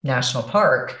big national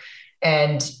park.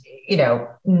 And,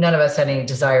 none of us had any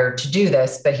desire to do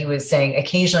this, but he was saying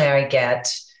occasionally I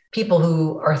get people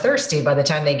who are thirsty by the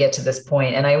time they get to this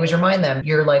point. And I always remind them,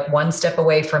 you're like one step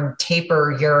away from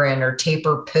taper urine or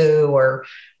taper poo or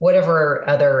whatever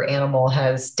other animal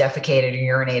has defecated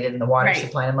or urinated in the water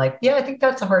supply. And I'm like, yeah, I think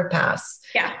that's a hard pass.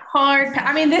 Yeah, hard.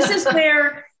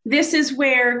 This is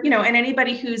where, and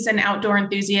anybody who's an outdoor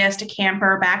enthusiast, a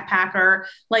camper, backpacker,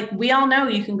 like we all know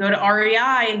you can go to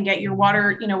REI and get your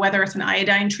water, whether it's an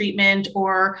iodine treatment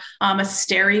or a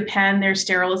SteriPen, there's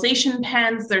sterilization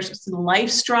pens, there's Life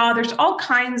Straw, there's all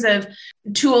kinds of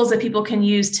tools that people can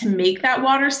use to make that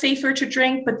water safer to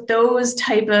drink. But those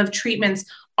type of treatments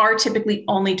are typically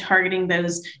only targeting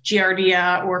those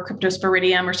Giardia or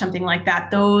Cryptosporidium or something like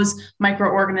that, those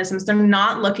microorganisms. They're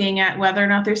not looking at whether or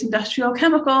not there's industrial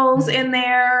chemicals in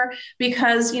there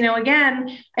because,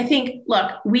 again, I think,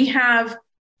 look, we have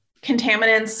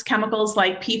contaminants, chemicals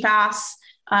like PFAS,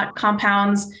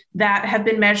 compounds that have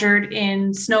been measured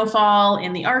in snowfall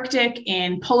in the Arctic,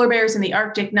 in polar bears in the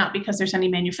Arctic, not because there's any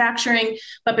manufacturing,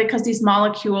 but because these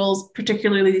molecules,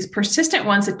 particularly these persistent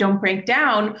ones that don't break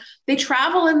down, they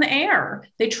travel in the air.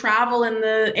 They travel in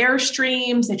the air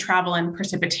streams, they travel in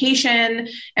precipitation.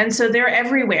 And so they're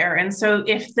everywhere. And so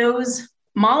if those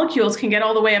molecules can get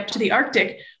all the way up to the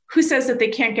Arctic, who says that they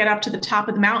can't get up to the top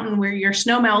of the mountain where your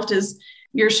snow melt is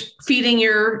you're feeding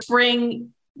your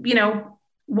spring,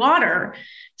 water.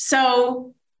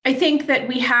 So I think that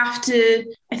we're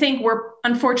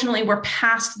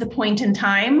past the point in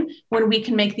time when we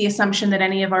can make the assumption that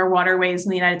any of our waterways in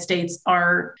the United States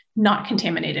are not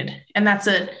contaminated. And that's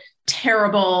a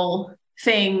terrible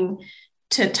thing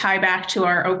to tie back to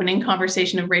our opening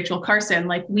conversation of Rachel Carson.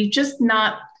 Like, we've just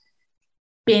not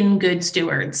been good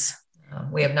stewards.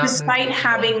 We have not. Despite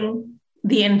having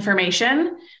the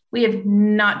information, we have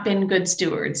not been good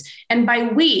stewards. And by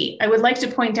we, I would like to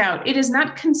point out, it is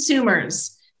not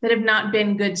consumers that have not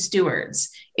been good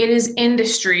stewards. It is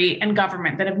industry and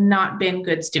government that have not been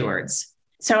good stewards.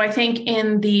 So I think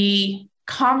in the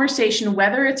conversation,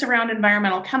 whether it's around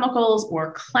environmental chemicals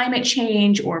or climate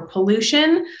change or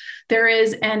pollution, there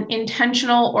is an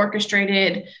intentional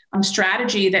orchestrated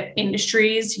strategy that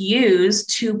industries use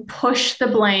to push the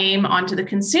blame onto the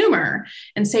consumer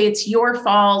and say it's your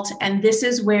fault. And this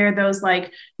is where those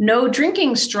like no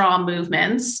drinking straw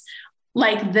movements,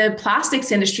 like the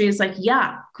plastics industry is like,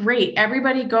 yeah, great.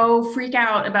 Everybody go freak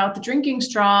out about the drinking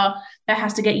straw that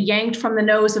has to get yanked from the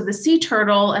nose of the sea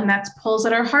turtle. And that pulls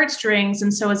at our heartstrings.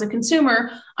 And so as a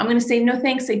consumer, I'm going to say, no,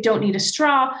 thanks. I don't need a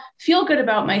straw, feel good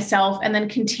about myself, and then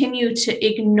continue to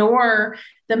ignore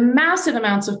the massive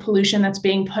amounts of pollution that's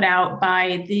being put out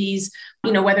by these,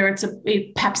 whether it's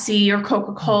a Pepsi or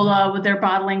Coca-Cola with their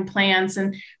bottling plants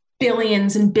and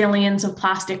billions and billions of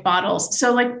plastic bottles.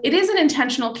 So like, it is an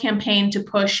intentional campaign to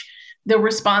push the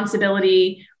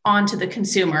responsibility onto the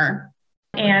consumer.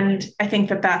 And I think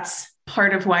that that's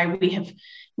part of why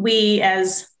we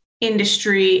as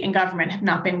industry and government have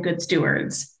not been good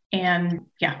stewards. And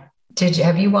yeah.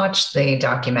 Have you watched the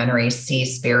documentary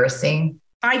Seaspiracy?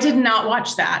 I did not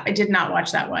watch that. I did not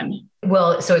watch that one.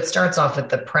 Well, so it starts off with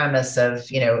the premise of,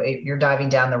 you're diving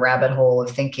down the rabbit hole of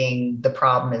thinking the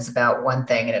problem is about one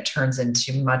thing, and it turns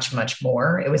into much, much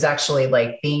more. It was actually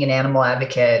like being an animal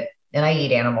advocate, and I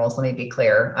eat animals. Let me be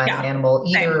clear. I'm an animal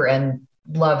eater and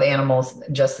love animals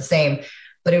just the same.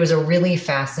 But it was a really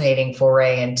fascinating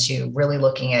foray into really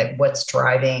looking at what's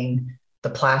driving the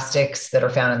plastics that are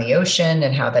found in the ocean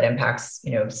and how that impacts,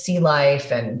 sea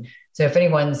life. And so if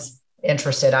anyone's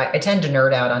interested, I tend to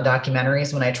nerd out on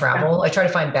documentaries when I travel. Yeah. I try to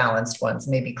find balanced ones,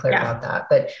 maybe clear about that.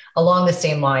 But along the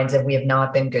same lines of we have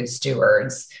not been good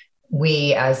stewards,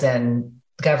 we as in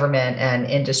government and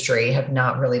industry have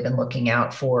not really been looking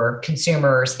out for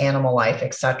consumers, animal life,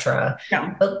 et cetera.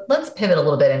 Yeah. But let's pivot a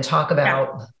little bit and talk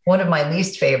about one of my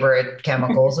least favorite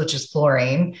chemicals, which is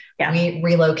chlorine. Yeah. We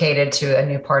relocated to a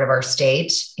new part of our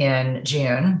state in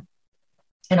June.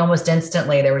 And almost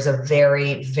instantly, there was a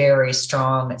very, very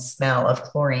strong smell of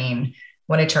chlorine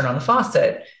when I turned on the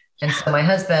faucet. And so my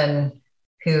husband,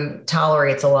 who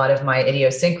tolerates a lot of my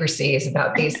idiosyncrasies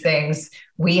about these things,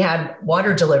 we had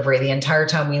water delivery the entire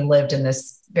time we lived in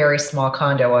this very small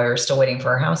condo while we were still waiting for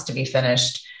our house to be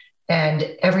finished. And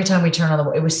every time we turned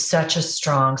on it was such a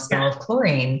strong smell of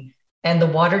chlorine. And the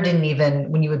water didn't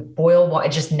even, when you would boil water,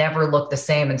 it just never looked the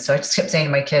same. And so I just kept saying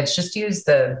to my kids, just use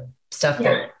the stuff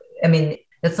that,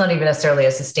 it's not even necessarily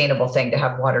a sustainable thing to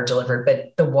have water delivered,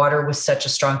 but the water was such a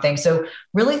strong thing. So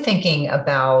really thinking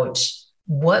about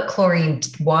why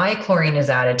chlorine is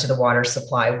added to the water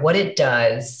supply, what it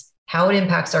does, how it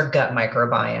impacts our gut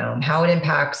microbiome, how it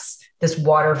impacts this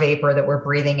water vapor that we're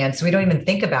breathing in. So we don't even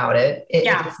think about it.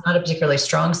 It's not a particularly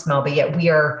strong smell, but yet we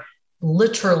are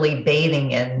literally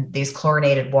bathing in these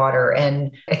chlorinated water.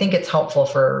 And I think it's helpful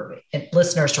for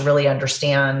listeners to really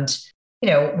understand,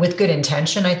 with good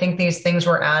intention, I think these things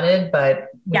were added, but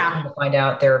we come to find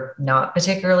out they're not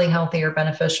particularly healthy or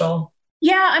beneficial.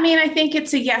 Yeah. I think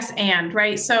it's a yes and,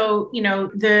 right? So,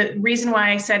 the reason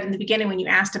why I said in the beginning, when you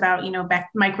asked about,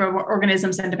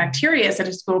 microorganisms and the bacteria, I said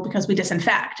it's because we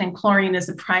disinfect, and chlorine is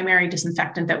the primary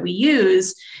disinfectant that we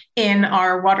use in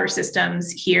our water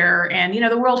systems here. And,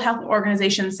 the World Health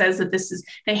Organization says that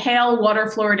they hail water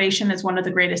fluoridation as one of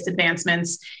the greatest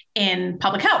advancements in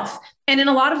public health. And in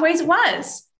a lot of ways it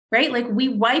was, right? Like, we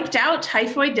wiped out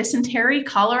typhoid, dysentery,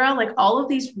 cholera, like all of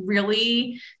these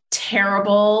really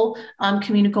terrible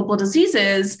communicable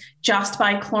diseases just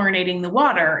by chlorinating the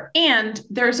water. And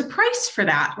there's a price for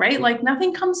that, right? Like,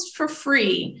 nothing comes for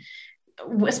free,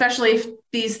 especially if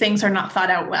these things are not thought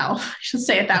out well, I should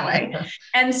say it that way.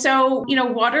 And so,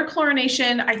 water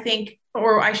chlorination, I think,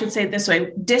 or I should say it this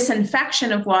way,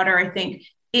 disinfection of water, I think,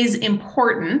 is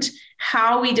important.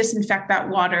 How we disinfect that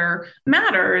water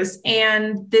matters.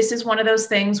 And this is one of those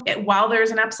things, while there's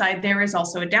an upside, there is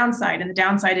also a downside. And the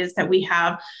downside is that we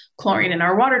have chlorine in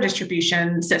our water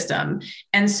distribution system.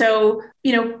 And so,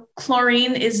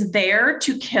 chlorine is there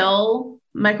to kill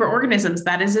microorganisms.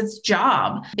 That is its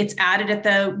job. It's added at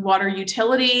the water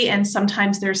utility, and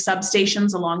sometimes there's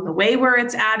substations along the way where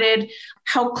it's added.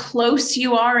 How close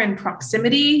you are in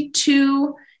proximity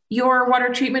to your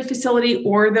water treatment facility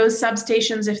or those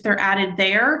substations, if they're added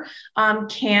there,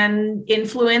 can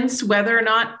influence whether or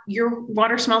not your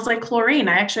water smells like chlorine.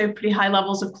 I actually have pretty high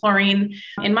levels of chlorine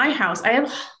in my house. I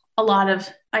have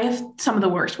some of the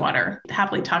worst water.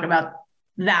 Happily talk about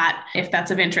that if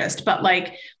that's of interest, but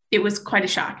like, it was quite a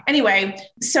shock. Anyway,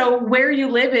 so where you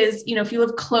live is, if you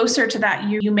live closer to that,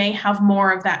 you may have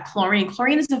more of that chlorine.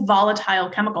 Chlorine is a volatile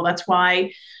chemical. That's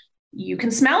why you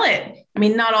can smell it. I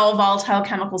mean, not all volatile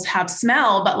chemicals have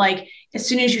smell, but like as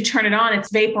soon as you turn it on, it's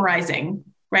vaporizing,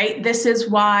 right? This is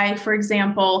why, for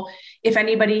example, if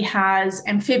anybody has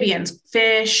amphibians,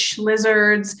 fish,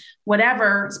 lizards,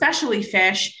 whatever, especially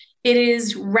fish, it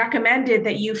is recommended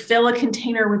that you fill a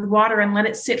container with water and let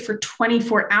it sit for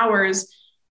 24 hours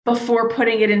before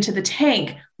putting it into the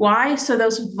tank. Why? So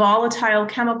those volatile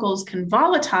chemicals can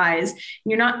volatilize.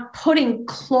 You're not putting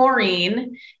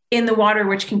chlorine in the water,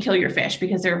 which can kill your fish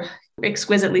because they're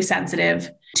exquisitely sensitive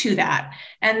to that.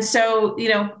 And so,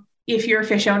 if you're a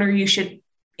fish owner, you should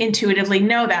intuitively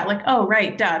know that, like, oh,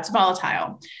 right, duh, it's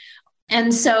volatile.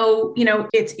 And so,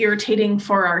 it's irritating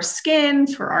for our skin,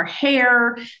 for our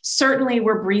hair. Certainly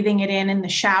we're breathing it in the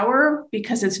shower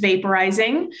because it's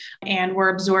vaporizing and we're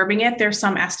absorbing it. There's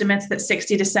some estimates that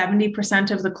 60 to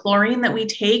 70% of the chlorine that we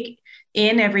take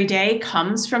in every day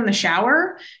comes from the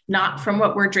shower, not from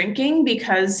what we're drinking,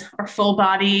 because our full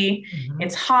body,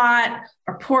 it's hot,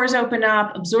 our pores open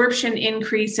up, absorption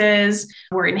increases,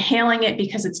 we're inhaling it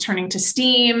because it's turning to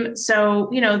steam. So,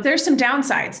 there's some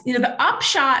downsides. The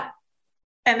upshot,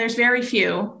 and there's very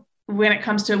few when it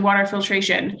comes to water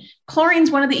filtration, chlorine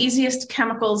is one of the easiest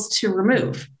chemicals to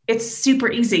remove. It's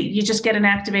super easy. You just get an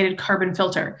activated carbon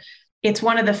filter. It's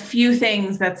one of the few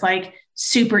things that's like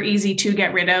super easy to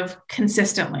get rid of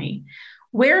consistently.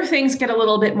 Where things get a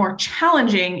little bit more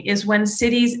challenging is when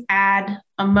cities add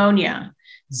ammonia.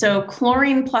 So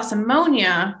chlorine plus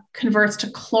ammonia converts to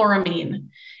chloramine.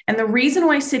 And the reason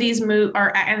why cities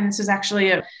and this is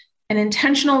actually an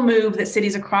intentional move that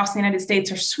cities across the United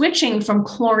States are switching from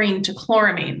chlorine to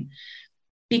chloramine,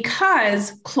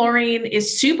 because chlorine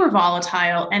is super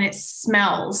volatile and it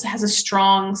has a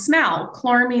strong smell.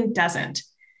 Chloramine doesn't.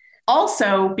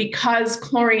 Also, because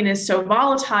chlorine is so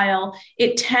volatile,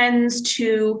 it tends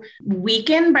to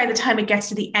weaken by the time it gets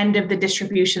to the end of the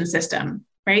distribution system,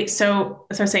 right? So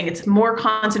as I was saying, it's more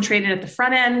concentrated at the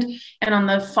front end, and on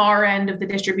the far end of the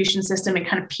distribution system, it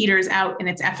kind of peters out in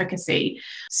its efficacy.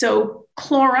 So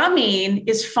chloramine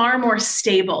is far more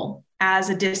stable as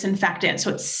a disinfectant.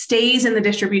 So it stays in the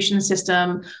distribution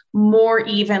system more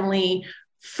evenly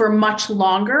for much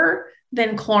longer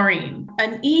than chlorine.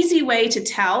 An easy way to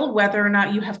tell whether or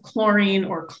not you have chlorine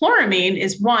or chloramine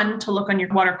is, one, to look on your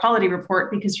water quality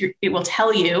report, because it will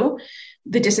tell you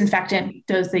the disinfectant.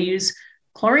 Does they use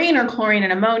chlorine or chlorine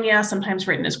and ammonia, sometimes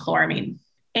written as chloramine?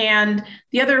 And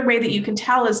the other way that you can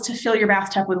tell is to fill your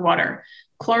bathtub with water.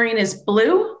 Chlorine is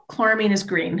blue, chloramine is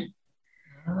green.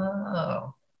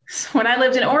 Oh. So when I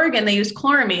lived in Oregon, they used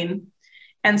chloramine.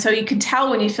 And so you could tell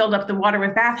when you filled up the water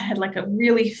with bath, it had like a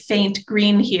really faint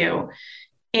green hue.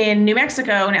 In New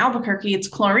Mexico, in Albuquerque, it's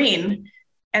chlorine.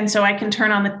 And so I can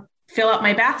fill up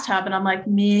my bathtub and I'm like,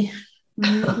 blue,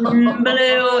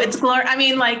 it's chlorine. I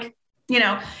mean,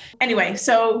 anyway,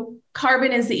 so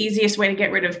carbon is the easiest way to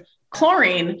get rid of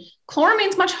chlorine.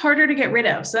 Chloramine's much harder to get rid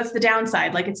of. So that's the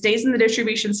downside. Like, it stays in the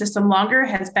distribution system longer,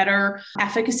 has better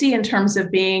efficacy in terms of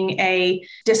being a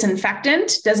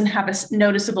disinfectant, doesn't have a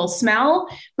noticeable smell,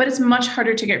 but it's much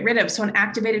harder to get rid of. So an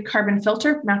activated carbon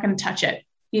filter, not going to touch it.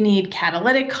 You need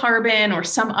catalytic carbon or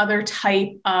some other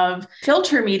type of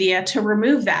filter media to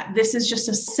remove that. This is just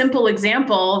a simple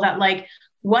example that, like,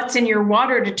 what's in your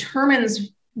water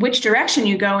determines which direction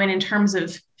you go in terms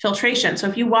of filtration. So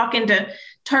if you walk into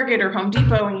Target or Home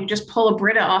Depot and you just pull a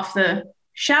Brita off the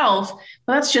shelf,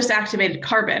 well, that's just activated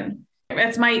carbon.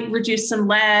 It might reduce some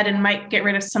lead and might get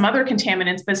rid of some other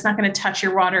contaminants, but it's not going to touch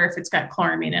your water if it's got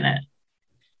chloramine in it.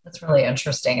 That's really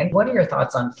interesting. And what are your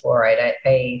thoughts on fluoride?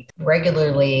 I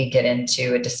regularly get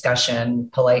into a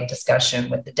polite discussion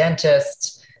with the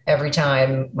dentist every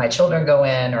time my children go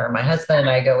in or my husband and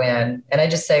I go in, and I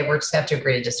just say, we're just going to have to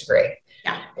agree to disagree.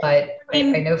 Yeah. But I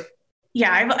know.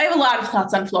 Yeah, I have a lot of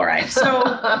thoughts on fluoride. So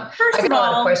first I got of a lot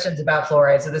of all, questions about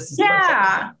fluoride. So this is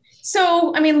perfect.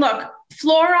 So, look,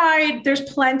 fluoride, there's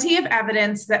plenty of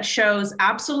evidence that shows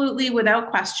absolutely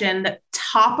without question that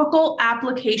topical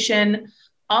application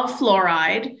of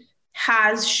fluoride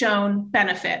has shown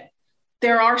benefit.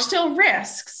 there are still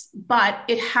risks, but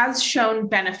it has shown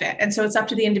benefit. And so it's up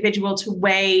to the individual to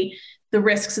weigh the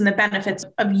risks and the benefits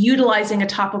of utilizing a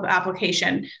topical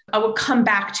application. I will come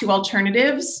back to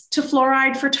alternatives to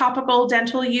fluoride for topical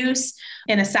dental use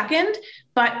in a second.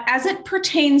 But as it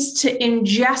pertains to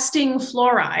ingesting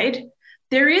fluoride,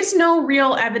 there is no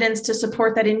real evidence to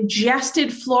support that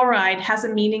ingested fluoride has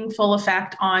a meaningful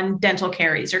effect on dental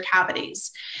caries or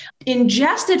cavities.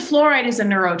 Ingested fluoride is a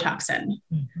neurotoxin.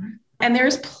 Mm-hmm. And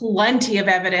there's plenty of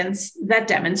evidence that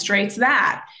demonstrates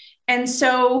that. And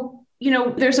so,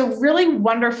 there's a really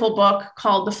wonderful book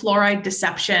called The Fluoride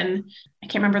Deception. I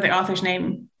can't remember the author's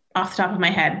name off the top of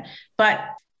my head, but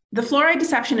The Fluoride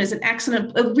Deception is an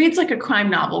excellent, it reads like a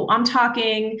crime novel. I'm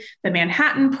talking the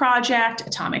Manhattan Project,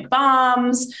 atomic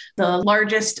bombs, the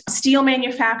largest steel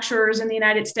manufacturers in the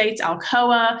United States,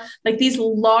 Alcoa, like these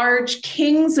large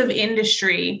kings of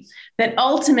industry that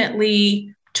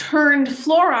ultimately turned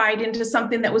fluoride into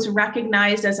something that was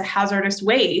recognized as a hazardous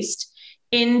waste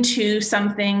into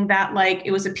something that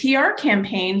it was a PR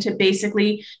campaign to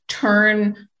basically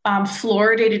turn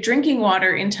fluoridated drinking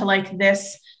water into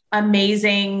this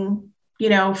amazing,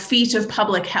 feat of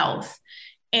public health.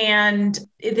 And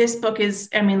this book is,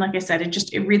 like I said,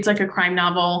 it reads like a crime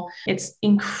novel. It's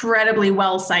incredibly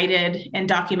well cited and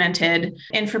documented.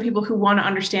 And for people who want to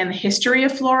understand the history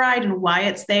of fluoride and why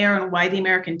it's there and why the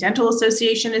American Dental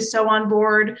Association is so on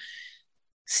board,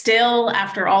 still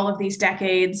after all of these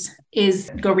decades,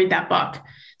 is go read that book.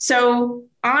 So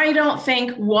I don't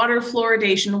think water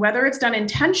fluoridation, whether it's done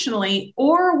intentionally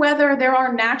or whether there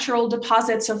are natural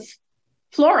deposits of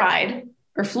fluoride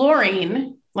or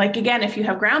fluorine, again, if you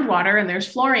have groundwater and there's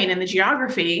fluorine in the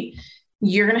geography,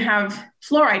 you're going to have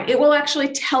fluoride. It will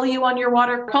actually tell you on your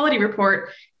water quality report,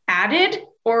 added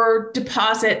or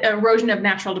deposit erosion of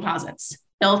natural deposits.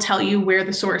 It'll tell you where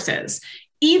the source is.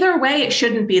 Either way, it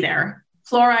shouldn't be there.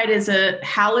 Fluoride is a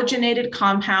halogenated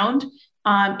compound.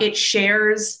 It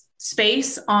shares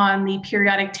space on the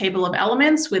periodic table of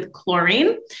elements with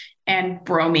chlorine and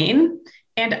bromine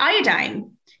and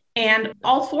iodine. And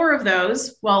all four of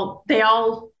those, they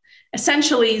all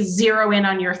essentially zero in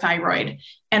on your thyroid.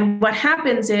 And what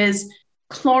happens is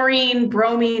chlorine,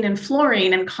 bromine, and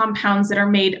fluorine and compounds that are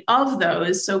made of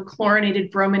those, so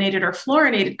chlorinated, brominated, or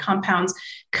fluorinated compounds,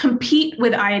 compete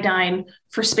with iodine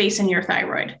for space in your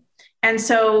thyroid. And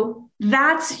so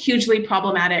that's hugely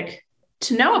problematic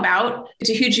to know about.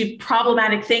 It's a hugely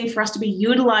problematic thing for us to be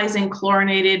utilizing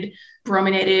chlorinated,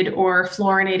 brominated, or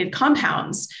fluorinated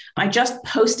compounds. I just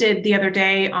posted the other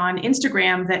day on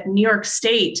Instagram that New York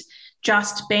State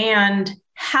just banned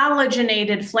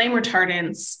halogenated flame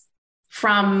retardants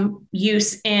from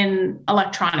use in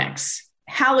electronics.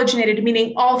 Halogenated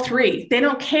meaning all three. They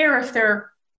don't care if they're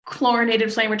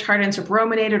chlorinated flame retardants or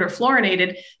brominated or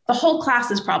fluorinated. The whole class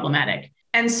is problematic.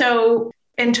 And so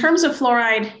in terms of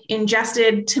fluoride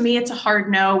ingested, to me, it's a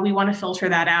hard no. We want to filter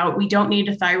that out. We don't need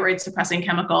a thyroid suppressing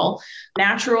chemical,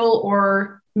 natural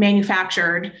or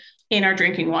manufactured, in our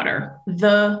drinking water.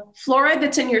 The fluoride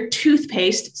that's in your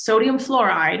toothpaste, sodium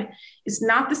fluoride, is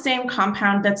not the same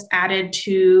compound that's added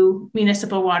to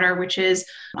municipal water, which is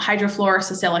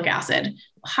hydrofluorosilic acid.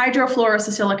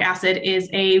 Hydrofluorosilic acid is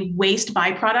a waste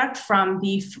byproduct from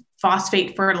the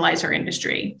phosphate fertilizer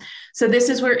industry. So this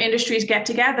is where industries get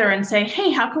together and say,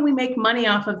 hey, how can we make money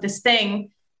off of this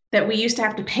thing that we used to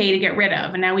have to pay to get rid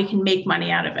of? And now we can make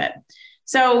money out of it.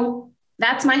 So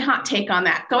that's my hot take on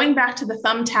that. Going back to the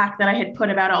thumbtack that I had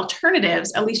put about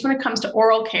alternatives, at least when it comes to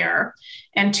oral care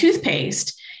and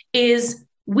toothpaste, is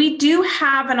we do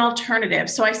have an alternative.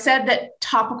 So I said that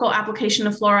topical application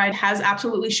of fluoride has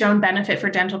absolutely shown benefit for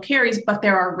dental caries, but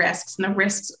there are risks. And the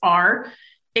risks are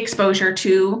exposure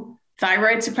to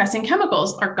thyroid suppressing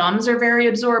chemicals. Our gums are very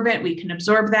absorbent. We can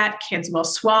absorb that. Kids will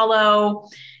swallow,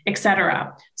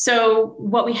 etc. So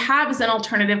what we have is an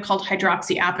alternative called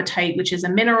hydroxyapatite, which is a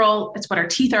mineral. It's what our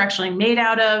teeth are actually made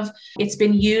out of. It's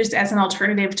been used as an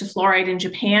alternative to fluoride in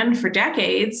Japan for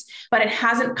decades, but it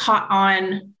hasn't caught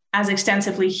on as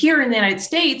extensively here in the United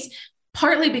States,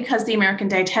 partly because the American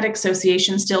Dietetic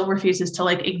Association still refuses to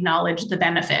acknowledge the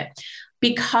benefit.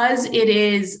 Because it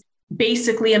is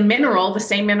basically a mineral, the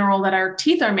same mineral that our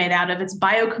teeth are made out of, it's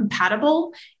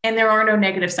biocompatible and there are no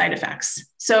negative side effects.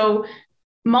 So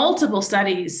multiple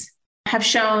studies have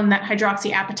shown that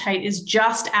hydroxyapatite is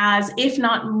just as, if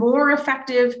not more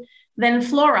effective than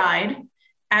fluoride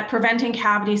at preventing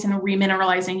cavities and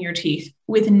remineralizing your teeth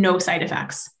with no side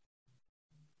effects.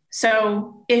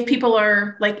 So if people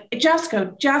are just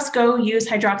go use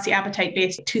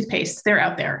hydroxyapatite-based toothpaste, they're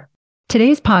out there.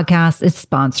 Today's podcast is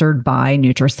sponsored by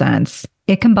NutriSense.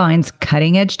 It combines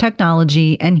cutting edge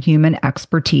technology and human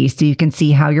expertise so you can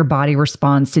see how your body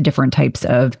responds to different types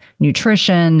of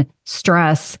nutrition,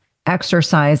 stress,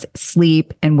 exercise,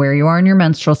 sleep, and where you are in your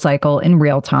menstrual cycle in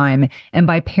real time. And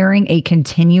by pairing a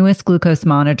continuous glucose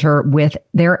monitor with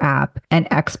their app and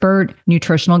expert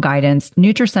nutritional guidance,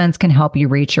 NutriSense can help you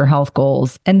reach your health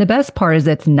goals. And the best part is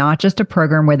it's not just a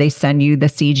program where they send you the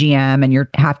CGM and you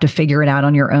have to figure it out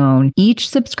on your own. Each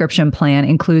subscription plan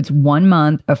includes 1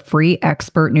 month of free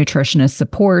expert nutritionist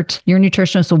support. Your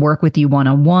nutritionist will work with you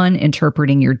one-on-one,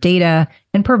 interpreting your data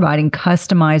and providing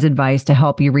customized advice to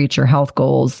help you reach your health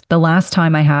goals. The last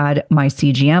time I had my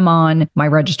CGM on, my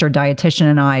registered dietitian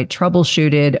and I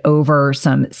troubleshooted over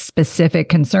some specific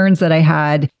concerns that I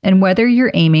had. And whether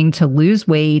you're aiming to lose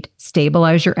weight,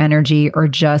 stabilize your energy, or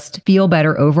just feel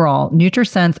better overall,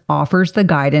 NutriSense offers the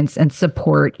guidance and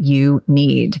support you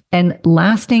need. And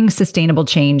lasting sustainable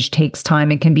change takes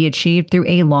time and can be achieved through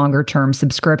a longer-term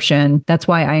subscription. That's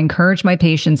why I encourage my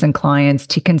patients and clients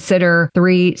to consider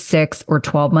 3, 6, or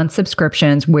 12-month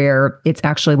subscriptions where it's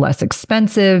actually less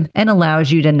expensive and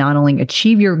allows you to not only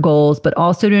achieve your goals, but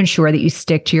also to ensure that you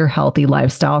stick to your healthy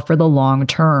lifestyle for the long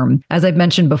term. As I've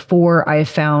mentioned before, I have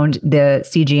found the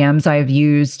CGMs I've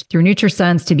used through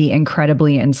NutriSense to be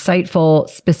incredibly insightful,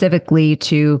 specifically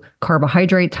to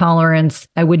carbohydrate tolerance.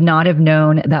 I would not have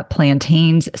known that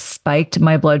plantains spiked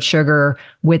my blood sugar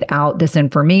without this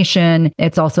information.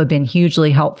 It's also been hugely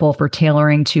helpful for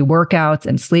tailoring to workouts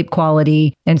and sleep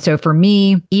quality. And so for me,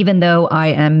 even though I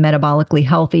am metabolically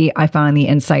healthy, I find the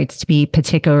insights to be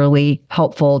particularly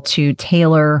helpful to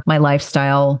tailor my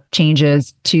lifestyle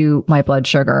changes to my blood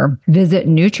sugar. Visit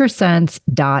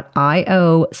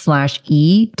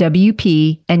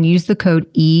nutrisense.io/EWP and use the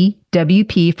code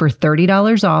EWP for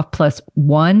 $30 off plus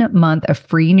 1 month of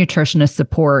free nutritionist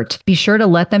support. Be sure to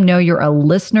let them know you're a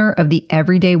listener of the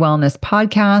Everyday Wellness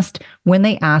podcast when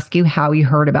they ask you how you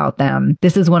heard about them.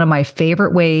 This is one of my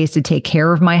favorite ways to take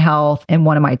care of my health and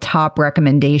one of my top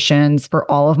recommendations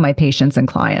for all of my patients and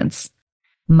clients.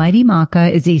 Mighty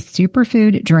Maca is a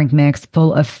superfood drink mix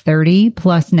full of 30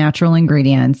 plus natural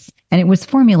ingredients, and it was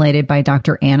formulated by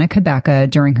Dr. Anna Cabeca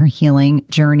during her healing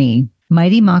journey.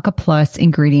 Mighty Maca Plus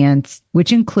ingredients,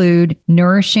 which include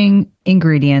nourishing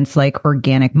ingredients like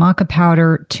organic maca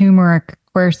powder, turmeric,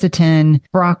 quercetin,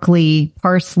 broccoli,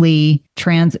 parsley,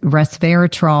 trans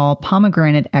resveratrol,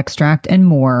 pomegranate extract, and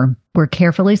more, were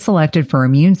carefully selected for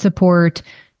immune support,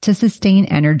 to sustain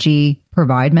energy,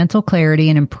 provide mental clarity,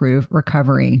 and improve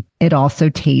recovery. It also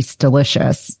tastes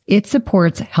delicious. It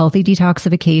supports healthy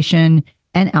detoxification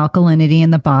and alkalinity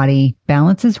in the body,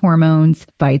 balances hormones,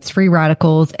 fights free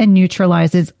radicals, and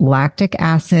neutralizes lactic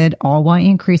acid, all while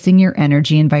increasing your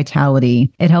energy and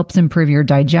vitality. It helps improve your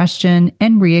digestion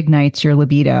and reignites your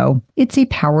libido. It's a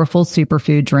powerful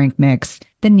superfood drink mix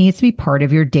that needs to be part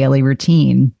of your daily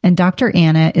routine. And Dr.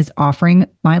 Anna is offering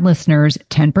my listeners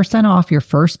 10% off your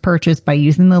first purchase by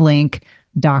using the link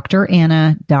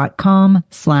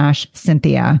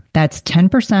dranna.com/Cynthia. That's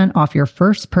 10% off your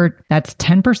first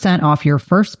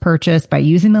purchase by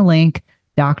using the link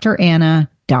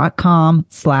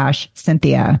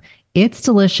dranna.com/Cynthia. It's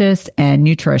delicious and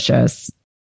nutritious.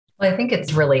 Well, I think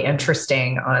it's really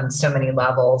interesting on so many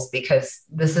levels because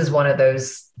this is one of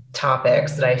those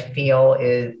topics that I feel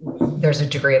there's a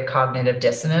degree of cognitive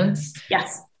dissonance.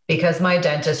 Yes. Because my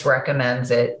dentist recommends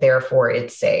it, therefore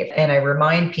it's safe. And I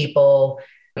remind people,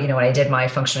 when I did my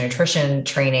functional nutrition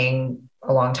training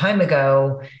a long time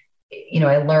ago,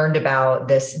 I learned about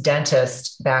this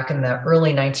dentist back in the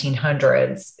early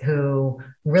 1900s who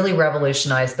really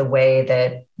revolutionized the way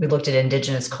that we looked at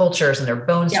indigenous cultures and their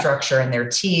bone structure and their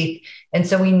teeth. And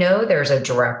so we know there's a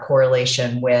direct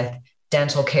correlation with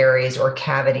dental caries or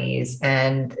cavities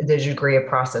and the degree of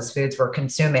processed foods we're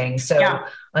consuming. So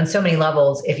on so many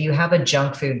levels, if you have a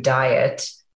junk food diet,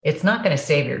 it's not going to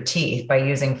save your teeth by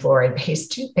using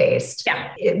fluoride-based toothpaste,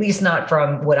 at least not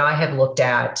from what I have looked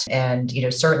at. And,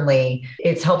 certainly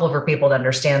it's helpful for people to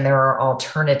understand there are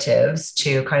alternatives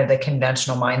to kind of the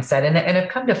conventional mindset. And I've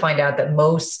come to find out that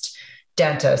most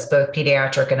dentists, both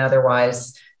pediatric and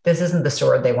otherwise, this isn't the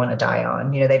sword they want to die on.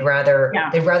 They'd rather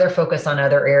focus on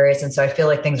other areas. And so I feel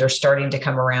like things are starting to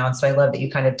come around. So I love that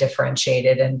you kind of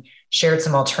differentiated and shared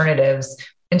some alternatives.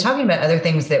 And talking about other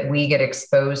things that we get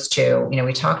exposed to,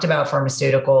 we talked about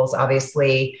pharmaceuticals.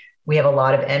 Obviously, we have a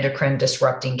lot of endocrine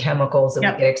disrupting chemicals that we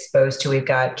get exposed to. We've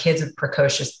got kids with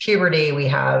precocious puberty. We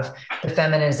have the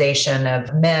feminization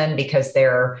of men because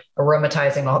they're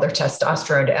aromatizing all their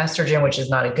testosterone to estrogen, which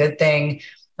is not a good thing.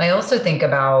 I also think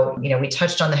about, we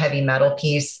touched on the heavy metal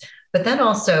piece, but then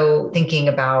also thinking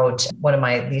about one of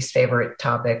my least favorite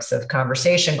topics of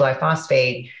conversation,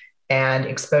 glyphosate. and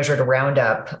exposure to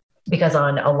Roundup, because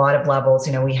on a lot of levels,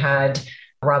 we had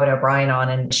Robin O'Brien on,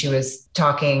 and she was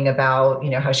talking about,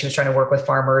 how she was trying to work with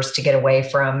farmers to get away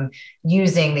from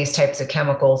using these types of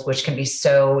chemicals, which can be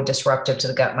so disruptive to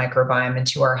the gut microbiome and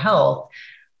to our health.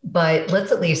 But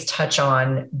let's at least touch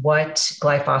on what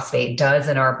glyphosate does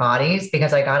in our bodies,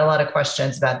 because I got a lot of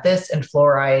questions about this and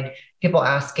fluoride, people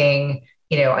asking,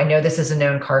 I know this is a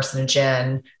known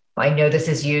carcinogen. I know this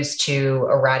is used to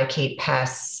eradicate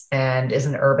pests and is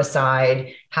an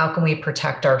herbicide. How can we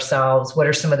protect ourselves? What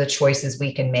are some of the choices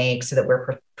we can make so that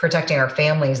we're protecting our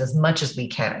families as much as we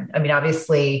can? I mean,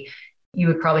 obviously, you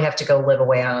would probably have to go live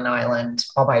away on an island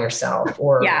all by yourself,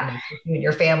 or you and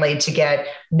your family, to get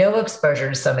no exposure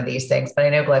to some of these things. But I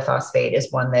know glyphosate is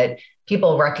one that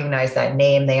people recognize that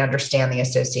name. They understand the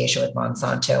association with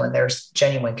Monsanto, and there's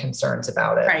genuine concerns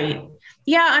about it. Right.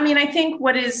 Yeah. I mean, I think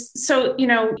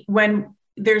when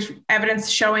there's evidence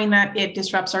showing that it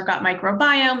disrupts our gut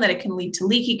microbiome, that it can lead to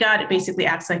leaky gut, it basically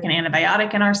acts like an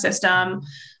antibiotic in our system,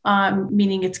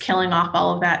 meaning it's killing off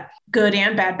all of that good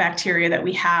and bad bacteria that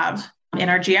we have in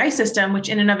our GI system, which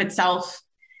in and of itself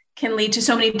can lead to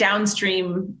so many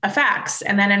downstream effects.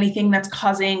 And then anything that's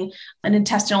causing an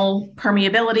intestinal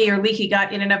permeability or leaky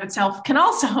gut in and of itself can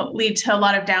also lead to a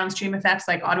lot of downstream effects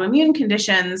like autoimmune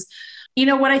conditions.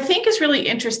 What I think is really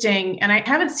interesting, and I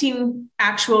haven't seen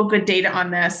actual good data on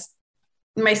this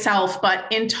myself, but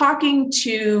in talking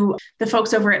to the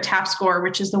folks over at TapScore,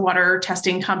 which is the water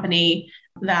testing company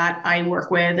that I work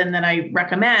with and that I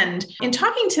recommend, in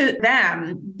talking to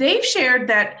them, they've shared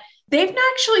that they've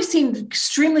actually seen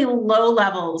extremely low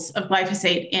levels of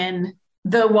glyphosate in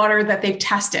the water that they've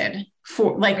tested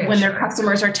for, when their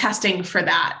customers are testing for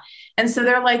that. And so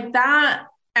they're like that.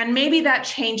 And maybe that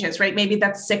changes, right? Maybe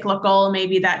that's cyclical.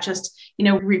 Maybe that just,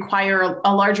 require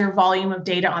a larger volume of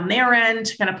data on their end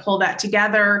to kind of pull that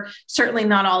together. Certainly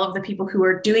not all of the people who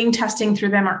are doing testing through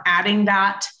them are adding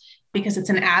that, because it's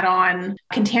an add-on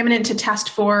contaminant to test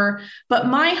for. But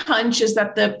my hunch is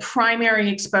that the primary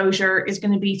exposure is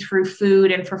going to be through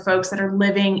food and for folks that are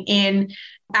living in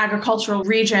agricultural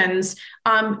regions.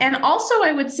 And also,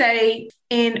 I would say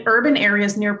in urban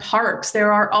areas near parks,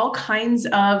 there are all kinds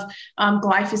of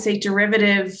glyphosate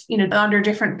derivative, under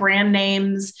different brand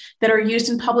names that are used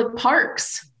in public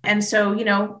parks. And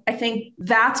so, I think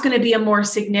that's going to be a more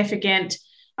significant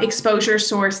exposure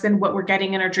source than what we're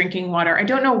getting in our drinking water. I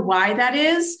don't know why that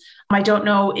is. I don't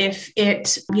know if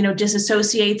it,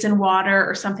 disassociates in water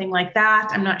or something like that.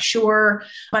 I'm not sure.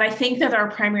 But I think that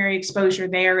our primary exposure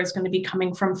there is going to be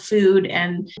coming from food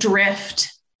and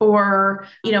drift, or,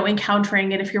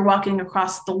 encountering it if you're walking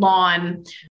across the lawn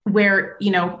where,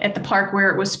 at the park where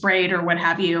it was sprayed or what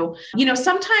have you.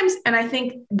 Sometimes, and I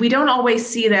think we don't always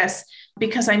see this,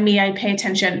 because I pay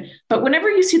attention, but whenever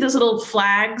you see those little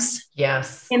flags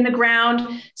in the ground,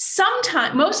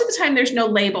 most of the time there's no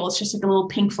label. It's just like a little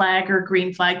pink flag or a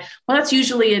green flag. Well, that's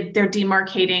usually they're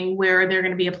demarcating where they're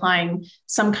going to be applying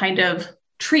some kind of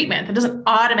treatment. That doesn't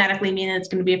automatically mean it's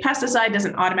going to be a pesticide,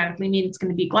 doesn't automatically mean it's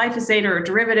going to be glyphosate or a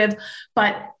derivative,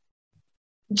 but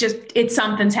just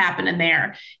something's happening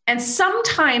there. And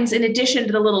sometimes in addition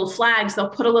to the little flags, they'll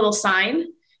put a little sign.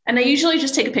 And I usually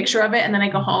just take a picture of it and then I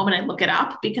go home and I look it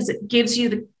up, because it gives you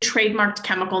the trademarked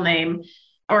chemical name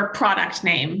or product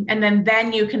name. And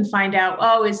then you can find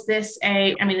out, is this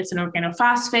it's an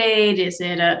organophosphate? Is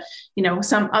it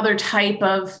some other type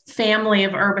of family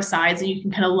of herbicides? And you can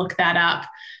kind of look that up.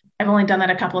 I've only done that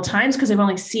a couple of times because I've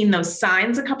only seen those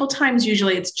signs a couple of times.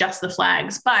 Usually it's just the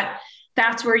flags, but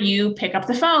that's where you pick up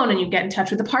the phone and you get in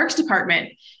touch with the Parks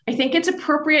Department. I think it's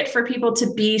appropriate for people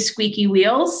to be squeaky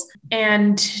wheels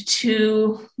and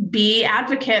to be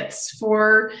advocates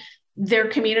for their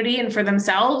community and for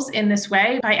themselves in this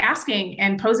way by asking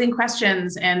and posing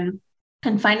questions and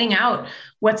finding out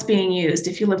what's being used.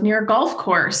 If you live near a golf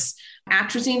course,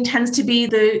 atrazine tends to be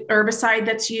the herbicide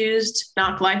that's used,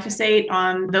 not glyphosate,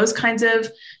 on those kinds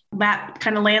of that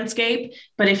kind of landscape.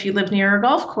 But if you live near a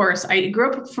golf course, I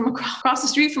grew up from across the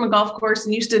street from a golf course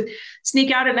and used to sneak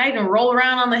out at night and roll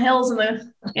around on the hills in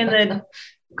the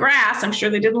grass. I'm sure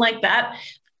they didn't like that,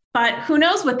 but who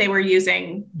knows what they were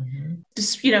using,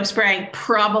 just, spraying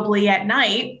probably at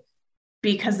night,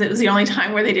 because it was the only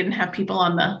time where they didn't have people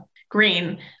on the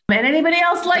green. And anybody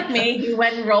else like me who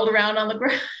went and rolled around on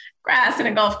the grass in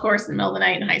a golf course in the middle of the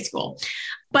night in high school.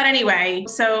 But anyway,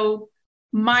 so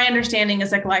my understanding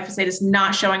is that glyphosate is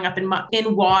not showing up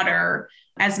in water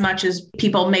as much as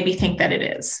people maybe think that it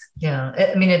is. Yeah.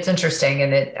 I mean, it's interesting.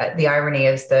 And the irony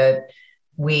is that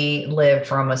we lived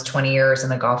for almost 20 years in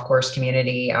the golf course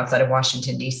community outside of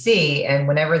Washington, D.C. And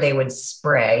whenever they would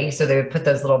spray, so they would put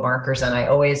those little markers in, I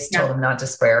always told them not to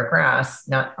spray our grass,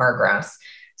 not our grass.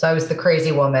 So I was the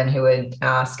crazy woman who would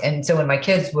ask. And so when my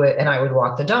kids would, and I would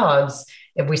walk the dogs,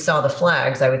 if we saw the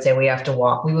flags, I would say we have to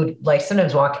walk. We would like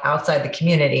sometimes walk outside the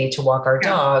community to walk our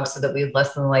dogs so that we would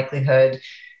lessen the likelihood.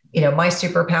 You know, my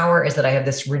superpower is that I have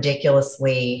this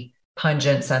ridiculously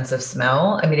pungent sense of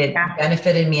smell. I mean, it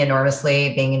benefited me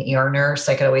enormously being an ER nurse.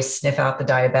 I could always sniff out the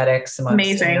diabetics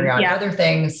amongst other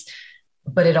things.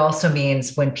 But it also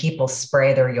means when people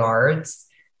spray their yards,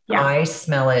 I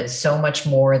smell it so much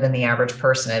more than the average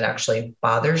person. It actually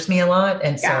bothers me a lot.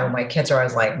 And so my kids are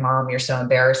always like, Mom, you're so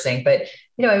embarrassing. But,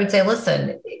 you know, I would say,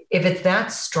 listen, if it's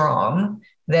that strong,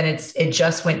 then it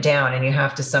just went down, and you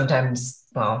have to sometimes,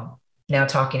 well, now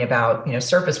talking about, you know,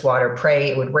 surface water,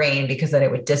 pray it would rain because then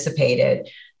it would dissipate it.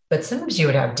 But sometimes you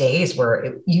would have days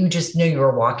where you just knew you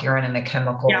were walking around in a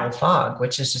chemical fog,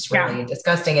 which is just really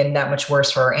disgusting and that much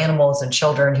worse for our animals and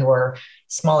children who are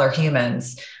smaller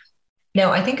humans.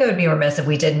 Now, I think I would be remiss if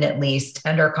we didn't at least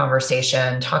end our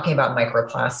conversation talking about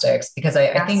microplastics, because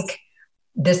I think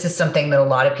this is something that a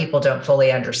lot of people don't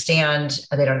fully understand.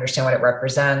 They don't understand what it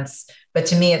represents. But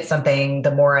to me, it's something,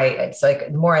 the more I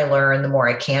learn, the more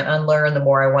I can't unlearn, the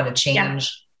more I want to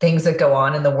change things that go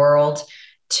on in the world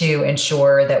to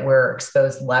ensure that we're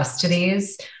exposed less to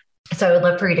these. So I would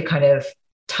love for you to kind of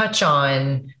touch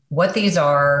on what these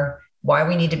are, why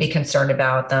we need to be concerned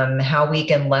about them, how we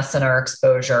can lessen our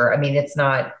exposure. I mean, it's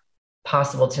not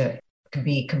possible to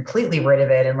be completely rid of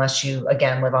it unless you,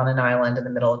 again, live on an island in the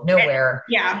middle of nowhere.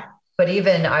 Yeah. But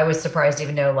even I was surprised to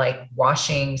even know, like,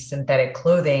 washing synthetic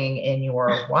clothing in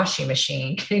your washing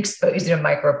machine can expose you to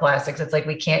microplastics. It's like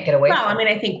we can't get away from it. I mean,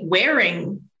 I think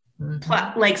wearing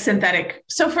like synthetic.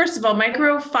 So first of all,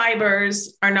 microfibers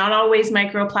are not always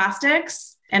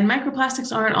microplastics, and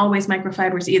microplastics aren't always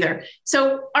microfibers either.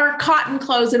 So our cotton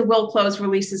clothes and wool clothes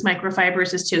releases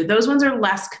microfibers as too. Those ones are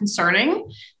less concerning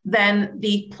than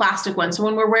the plastic ones. So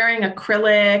when we're wearing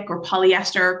acrylic or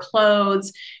polyester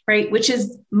clothes, right, which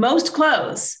is most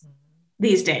clothes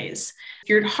these days,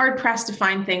 you're hard pressed to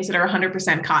find things that are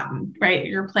 100% cotton, right?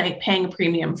 You're paying a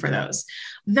premium for those.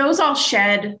 Those all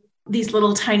shed these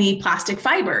little tiny plastic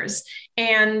fibers.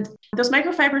 And those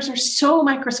microfibers are so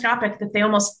microscopic that they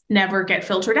almost never get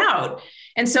filtered out.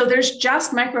 And so there's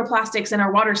just microplastics in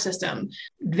our water system.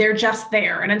 They're just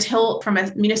there. And until, from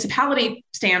a municipality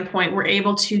standpoint, we're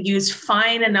able to use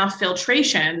fine enough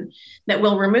filtration that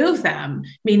will remove them,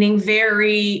 meaning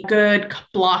very good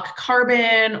block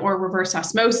carbon or reverse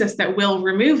osmosis that will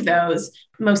remove those.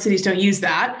 Most cities don't use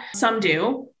that. Some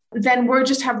do. Then we're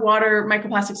just have water,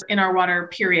 microplastics in our water,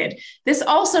 period. This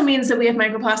also means that we have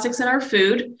microplastics in our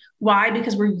food. Why?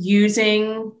 Because we're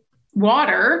using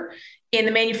water in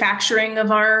the manufacturing of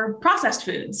our processed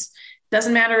foods.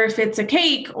 Doesn't matter if it's a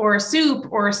cake or a soup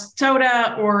or a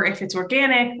soda or if it's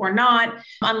organic or not,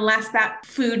 unless that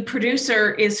food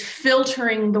producer is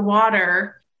filtering the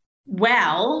water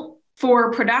well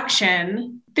for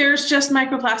production. There's just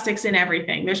microplastics in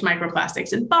everything. There's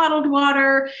microplastics in bottled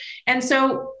water. And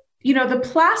so, you know, the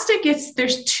plastic,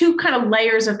 there's two kind of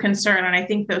layers of concern. And I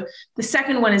think the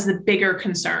second one is the bigger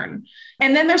concern.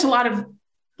 And then there's a lot of,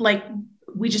 like,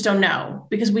 we just don't know,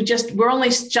 because we're only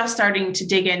just starting to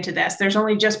dig into this. There's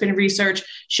only just been research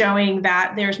showing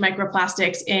that there's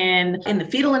microplastics in the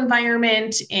fetal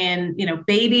environment, and, you know,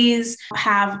 babies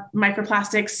have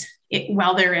microplastics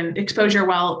while they're in exposure,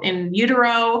 while in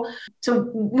utero. So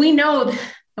we know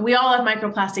we all have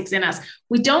microplastics in us.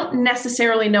 We don't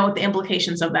necessarily know what the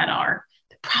implications of that are.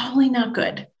 They're probably not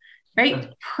good,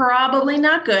 right? Probably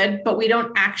not good, but we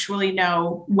don't actually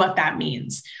know what that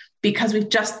means because we've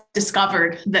just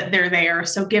discovered that they're there.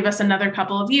 So give us another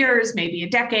couple of years, maybe a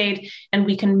decade, and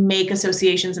we can make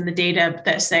associations in the data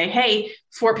that say, hey,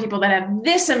 for people that have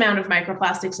this amount of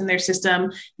microplastics in their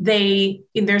system,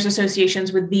 there's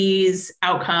associations with these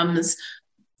outcomes.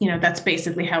 You know, that's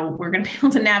basically how we're going to be able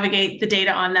to navigate the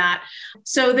data on that.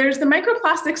 So there's the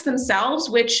microplastics themselves,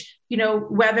 which, you know,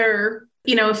 whether,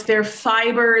 you know, if they're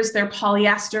fibers, they're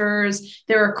polyesters,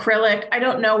 they're acrylic, I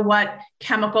don't know what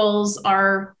chemicals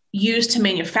are used to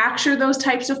manufacture those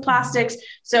types of plastics.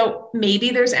 So maybe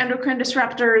there's endocrine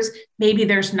disruptors, maybe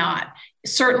there's not.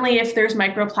 Certainly if there's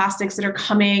microplastics that are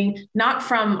coming not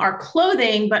from our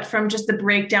clothing, but from just the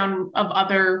breakdown of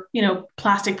other, you know,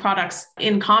 plastic products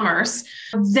in commerce,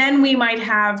 then we might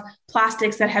have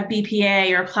plastics that have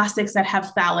BPA or plastics that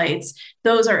have phthalates.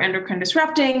 Those are endocrine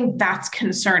disrupting. That's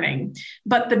concerning.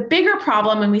 But the bigger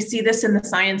problem, and we see this in the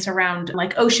science around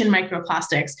like ocean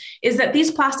microplastics, is that these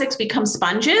plastics become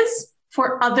sponges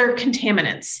for other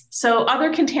contaminants. So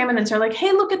other contaminants are like,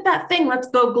 hey, look at that thing. Let's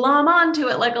go glom onto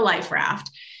it like a life raft.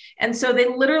 And so they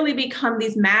literally become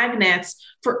these magnets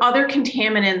for other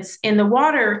contaminants in the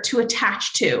water to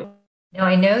attach to. Now,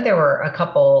 I know there were a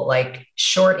couple like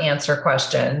short answer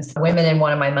questions. Women in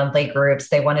one of my monthly groups,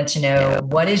 they wanted to know,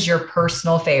 what is your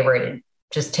personal favorite?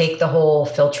 Just take the whole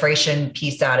filtration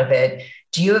piece out of it.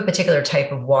 Do you have a particular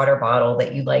type of water bottle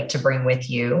that you like to bring with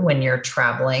you when you're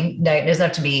traveling? Now, it doesn't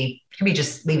have to be, it can be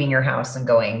just leaving your house and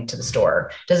going to the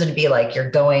store. It doesn't have to be like you're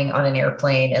going on an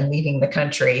airplane and leaving the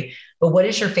country. But what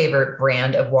is your favorite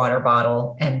brand of water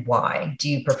bottle and why? Do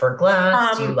you prefer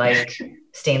glass? Do you like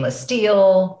stainless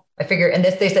steel? I figure, and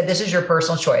they said, this is your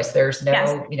personal choice. There's no,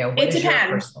 yes, what is your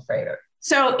personal favorite?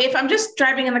 So if I'm just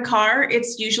driving in the car,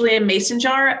 it's usually a mason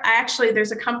jar.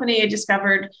 There's a company I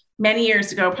discovered many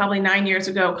years ago, probably 9 years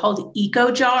ago, called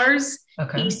EcoJarz,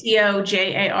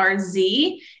 EcoJarz.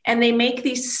 And they make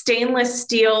these stainless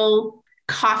steel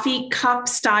coffee cup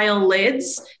style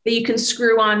lids that you can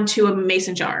screw onto a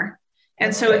mason jar.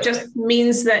 And so it just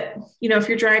means that, if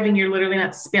you're driving, you're literally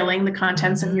not spilling the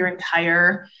contents of your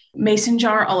entire mason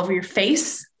jar all over your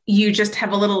face. You just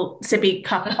have a little sippy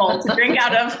cup hole to drink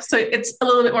out of. So it's a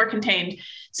little bit more contained.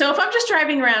 So if I'm just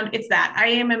driving around, it's that. I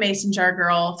am a mason jar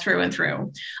girl through and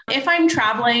through. If I'm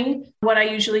traveling, what I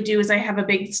usually do is I have a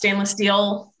big stainless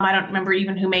steel. I don't remember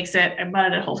even who makes it. I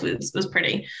bought it at Whole Foods. It was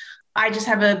pretty. I just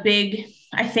have a big,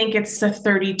 I think it's a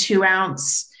 32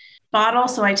 ounce bottle.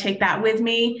 So I take that with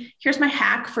me. Here's my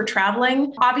hack for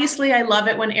traveling. Obviously, I love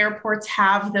it when airports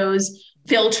have those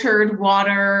filtered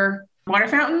water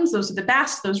fountains. Those are the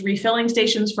best, those refilling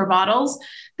stations for bottles.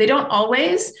 They don't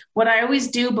always. What I always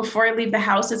do before I leave the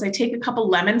house is I take a couple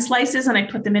lemon slices and I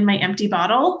put them in my empty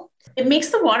bottle. It makes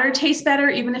the water taste better,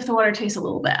 even if the water tastes a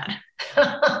little bad.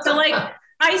 So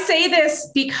I say this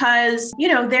because,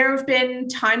 there have been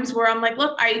times where I'm like,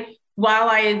 look, while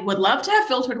I would love to have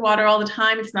filtered water all the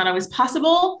time, it's not always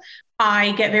possible.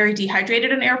 I get very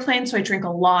dehydrated on airplanes, so I drink a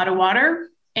lot of water.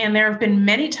 And there have been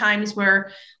many times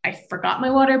where I forgot my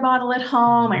water bottle at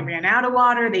home. I ran out of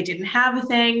water. They didn't have a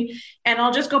thing. And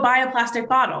I'll just go buy a plastic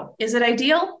bottle. Is it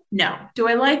ideal? No. Do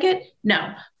I like it?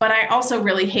 No. But I also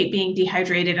really hate being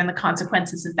dehydrated and the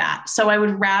consequences of that. So I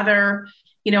would rather,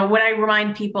 what I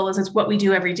remind people is it's what we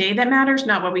do every day that matters,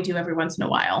 not what we do every once in a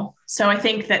while. So I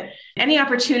think that any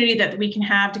opportunity that we can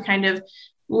have to kind of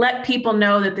let people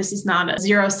know that this is not a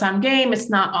zero-sum game. It's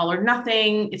not all or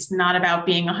nothing. It's not about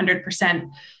being 100%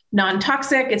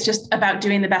 non-toxic. It's just about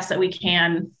doing the best that we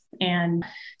can. And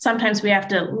sometimes we have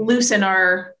to loosen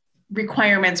our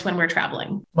requirements when we're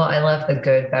traveling. Well, I love the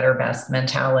good, better, best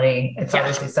mentality. It's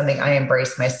obviously something I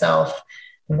embrace myself.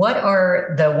 What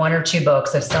are the one or two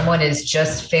books, if someone is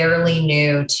just fairly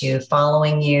new to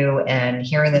following you and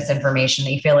hearing this information,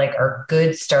 that you feel like are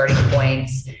good starting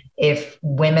points if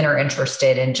women are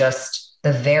interested in just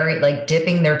the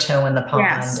dipping their toe in the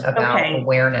pond about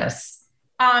awareness?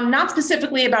 Not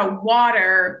specifically about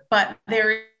water, but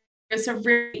there is a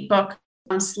really book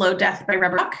on Slow Death by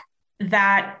Rubber Duck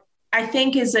that I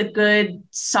think is a good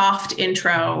soft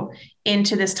intro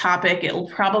into this topic. It'll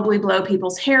probably blow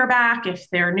people's hair back if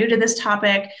they're new to this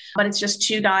topic, but it's just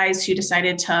two guys who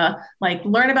decided to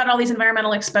learn about all these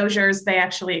environmental exposures. They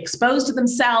actually exposed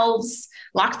themselves,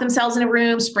 locked themselves in a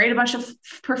room, sprayed a bunch of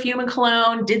perfume and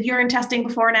cologne, did urine testing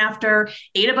before and after,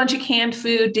 ate a bunch of canned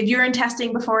food, did urine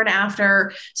testing before and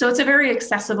after. So it's a very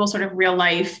accessible sort of real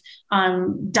life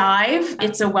dive.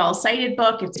 It's a well-cited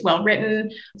book. It's well written.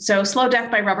 So Slow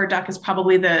Death by Rubber Duck is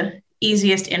probably the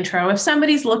easiest intro. If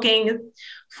somebody's looking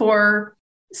for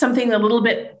something a little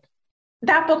bit,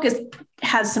 that book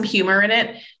has some humor in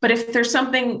it. But if there's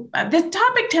something, the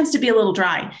topic tends to be a little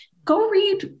dry. Go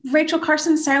read Rachel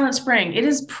Carson's Silent Spring. It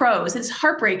is prose. It's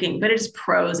heartbreaking, but it is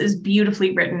prose. It is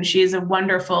beautifully written. She is a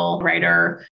wonderful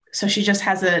writer. So she just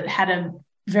had a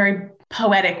very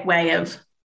poetic way of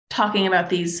talking about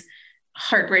these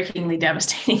heartbreakingly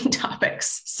devastating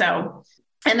topics. So,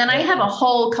 and then I have a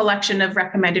whole collection of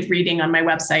recommended reading on my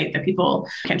website that people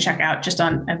can check out.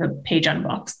 I have a page on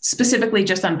books, specifically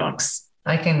just on books.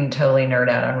 I can totally nerd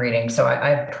out on reading. So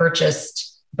I've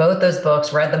purchased both those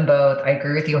books, read them both. I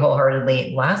agree with you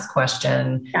wholeheartedly. Last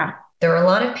question. Yeah. There are a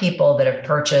lot of people that have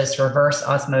purchased reverse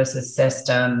osmosis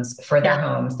systems for their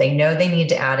homes. They know they need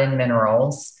to add in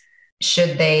minerals.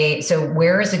 So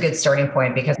where is a good starting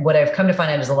point? Because what I've come to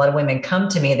find out is a lot of women come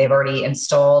to me, they've already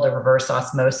installed a reverse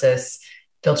osmosis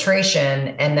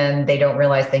filtration, and then they don't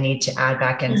realize they need to add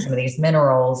back in some of these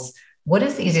minerals. What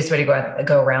is the easiest way to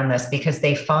go around this? Because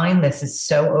they find this is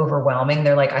so overwhelming.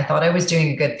 They're like, I thought I was doing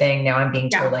a good thing. Now I'm being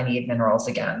told I need minerals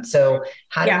again. So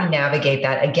how do we navigate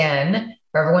that? Again,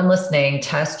 For everyone listening,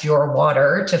 test your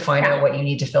water to find out what you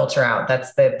need to filter out.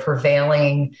 That's the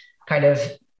prevailing kind of,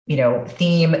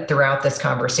 theme throughout this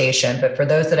conversation. But for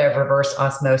those that have reverse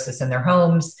osmosis in their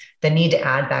homes that need to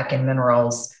add back in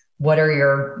minerals, what are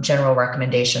your general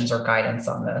recommendations or guidance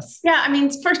on this? Yeah, I mean,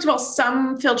 first of all,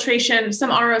 some filtration,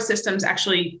 some RO systems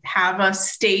actually have a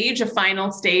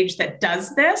final stage that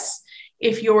does this.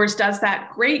 If yours does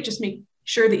that, great. Just make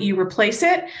sure that you replace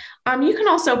it. You can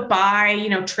also buy,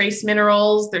 trace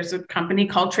minerals. There's a company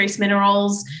called Trace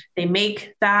Minerals. They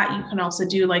make that. You can also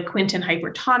do like Quinton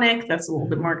Hypertonic. That's a little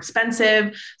bit more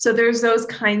expensive. So there's those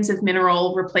kinds of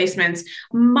mineral replacements.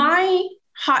 My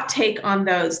hot take on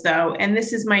those, though, and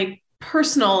this is my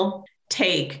personal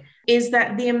take, is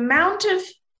that the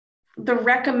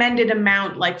recommended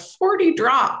amount, like 40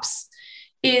 drops,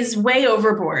 is way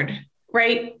overboard,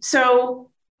 right? So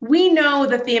we know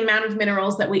that the amount of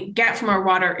minerals that we get from our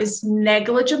water is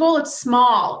negligible. It's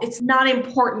small. It's not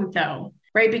important though,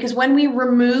 right? Because when we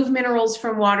remove minerals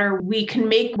from water, we can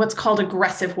make what's called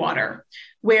aggressive water,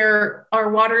 where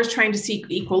our water is trying to seek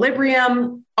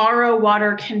equilibrium. RO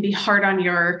water can be hard on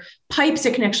your pipes.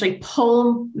 It can actually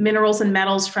pull minerals and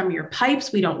metals from your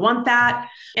pipes. We don't want that.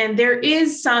 And there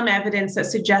is some evidence that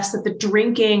suggests that the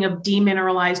drinking of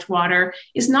demineralized water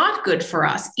is not good for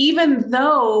us, even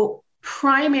though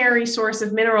primary source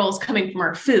of minerals coming from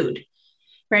our food,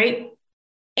 right?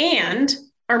 And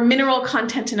our mineral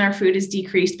content in our food is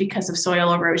decreased because of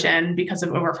soil erosion, because of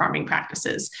overfarming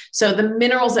practices. So the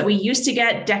minerals that we used to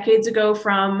get decades ago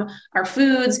from our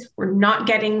foods, we're not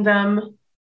getting them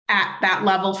at that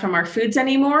level from our foods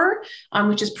anymore,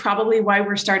 which is probably why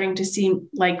we're starting to see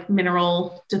like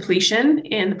mineral depletion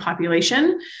in the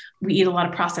population. We eat a lot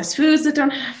of processed foods that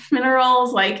don't have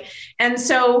minerals, and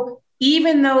so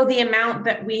even though the amount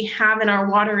that we have in our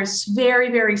water is very,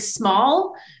 very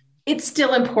small, it's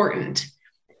still important.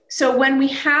 So when we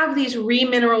have these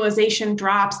remineralization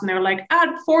drops and they're like, add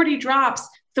 40 drops,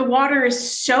 the water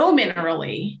is so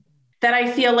minerally that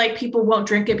I feel like people won't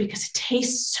drink it because it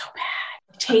tastes so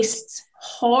bad. It tastes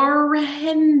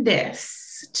horrendous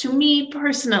to me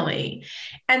personally.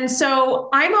 And so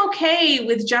I'm okay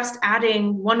with just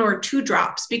adding 1 or 2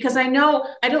 drops because I know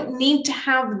I don't need to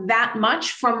have that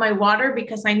much from my water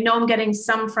because I know I'm getting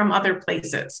some from other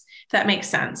places, if that makes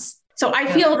sense. So I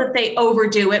feel that they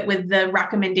overdo it with the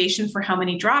recommendation for how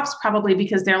many drops, probably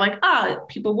because they're like,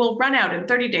 people will run out in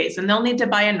 30 days and they'll need to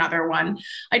buy another one.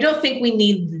 I don't think we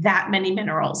need that many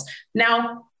minerals.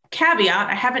 Now,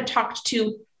 caveat, I haven't talked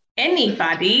to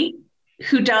anybody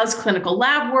who does clinical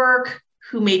lab work,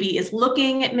 who maybe is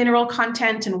looking at mineral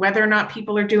content and whether or not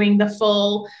people are doing the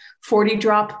full 40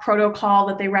 drop protocol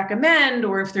that they recommend,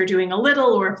 or if they're doing a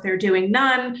little, or if they're doing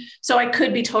none. So I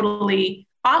could be totally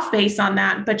off base on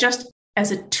that, but just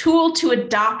as a tool to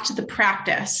adopt the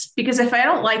practice, because if I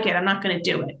don't like it, I'm not going to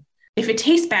do it. If it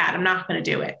tastes bad, I'm not going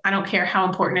to do it. I don't care how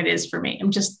important it is for me.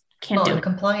 Can't do it.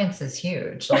 Compliance is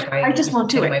huge. I just won't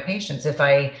do it. My patients, if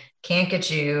I can't get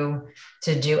you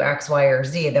to do X, Y, or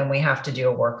Z, then we have to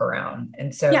do a workaround.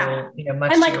 And so,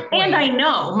 much and to your point, and I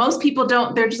know most people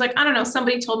don't, they're just like, I don't know,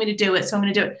 somebody told me to do it, so I'm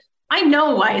going to do it. I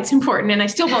know why it's important and I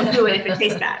still won't do it if it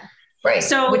tastes bad. Right.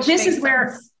 So this is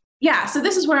where, so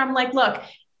this is where I'm like, look,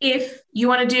 if you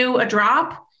want to do a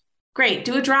drop, great,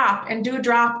 do a drop and do a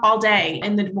drop all day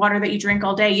in the water that you drink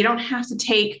all day. You don't have to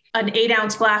take an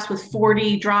 8-ounce glass with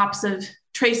 40 drops of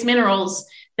trace minerals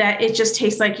that it just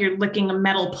tastes like you're licking a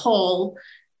metal pole.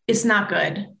 It's not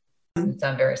good. It's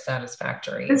not very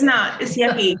satisfactory. It's not. It's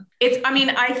yucky.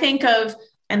 I think of,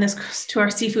 and this goes to our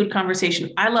seafood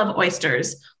conversation, I love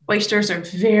oysters. Oysters are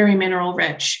very mineral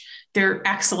rich. They're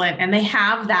excellent. And they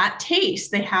have that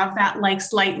taste. They have that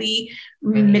slightly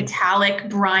metallic,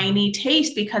 briny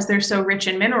taste because they're so rich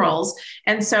in minerals.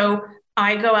 And so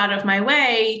I go out of my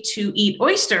way to eat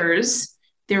oysters.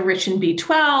 They're rich in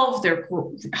B12, they're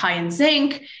high in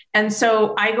zinc. And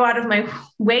so I go out of my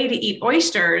way to eat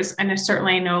oysters. And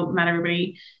I know not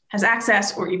everybody has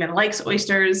access or even likes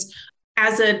oysters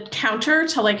as a counter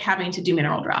to having to do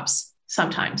mineral drops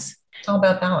sometimes. It's all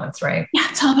about balance, right? Yeah,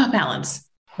 it's all about balance.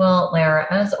 Well, Lara,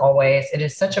 as always, it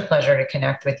is such a pleasure to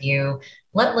connect with you.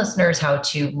 Let listeners how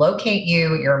to locate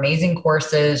you, your amazing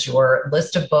courses, your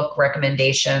list of book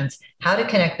recommendations, how to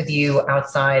connect with you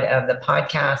outside of the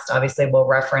podcast. Obviously, we'll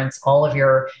reference all of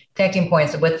your connecting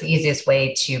points. What's the easiest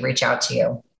way to reach out to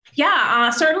you? Yeah,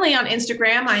 certainly on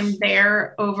Instagram. I'm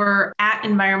there over at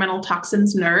Environmental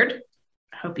Toxins Nerd.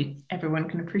 I hope everyone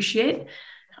can appreciate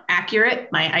how accurate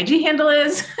my IG handle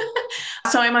is.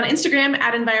 So I'm on Instagram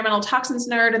at Environmental Toxins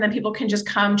Nerd, and then people can just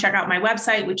come check out my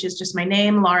website, which is just my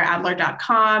name,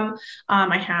 lauraadler.com.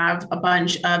 I have a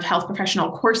bunch of health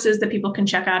professional courses that people can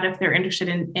check out if they're interested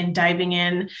in diving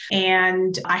in.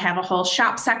 And I have a whole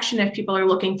shop section if people are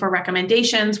looking for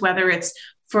recommendations, whether it's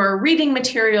for reading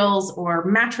materials or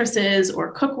mattresses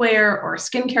or cookware or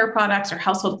skincare products or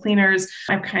household cleaners.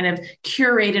 I've kind of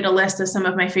curated a list of some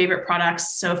of my favorite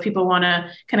products. So if people want to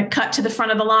kind of cut to the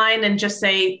front of the line and just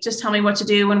tell me what to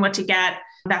do and what to get,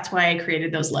 that's why I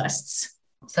created those lists.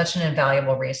 Such an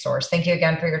invaluable resource. Thank you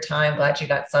again for your time. Glad you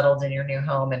got settled in your new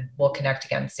home, and we'll connect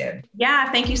again soon. Yeah,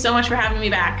 thank you so much for having me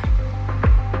back.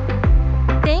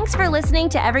 Thanks for listening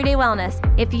to Everyday Wellness.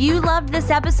 If you loved this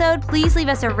episode, please leave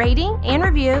us a rating and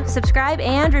review, subscribe,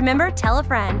 and remember, tell a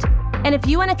friend. And if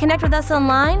you want to connect with us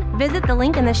online, visit the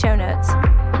link in the show notes.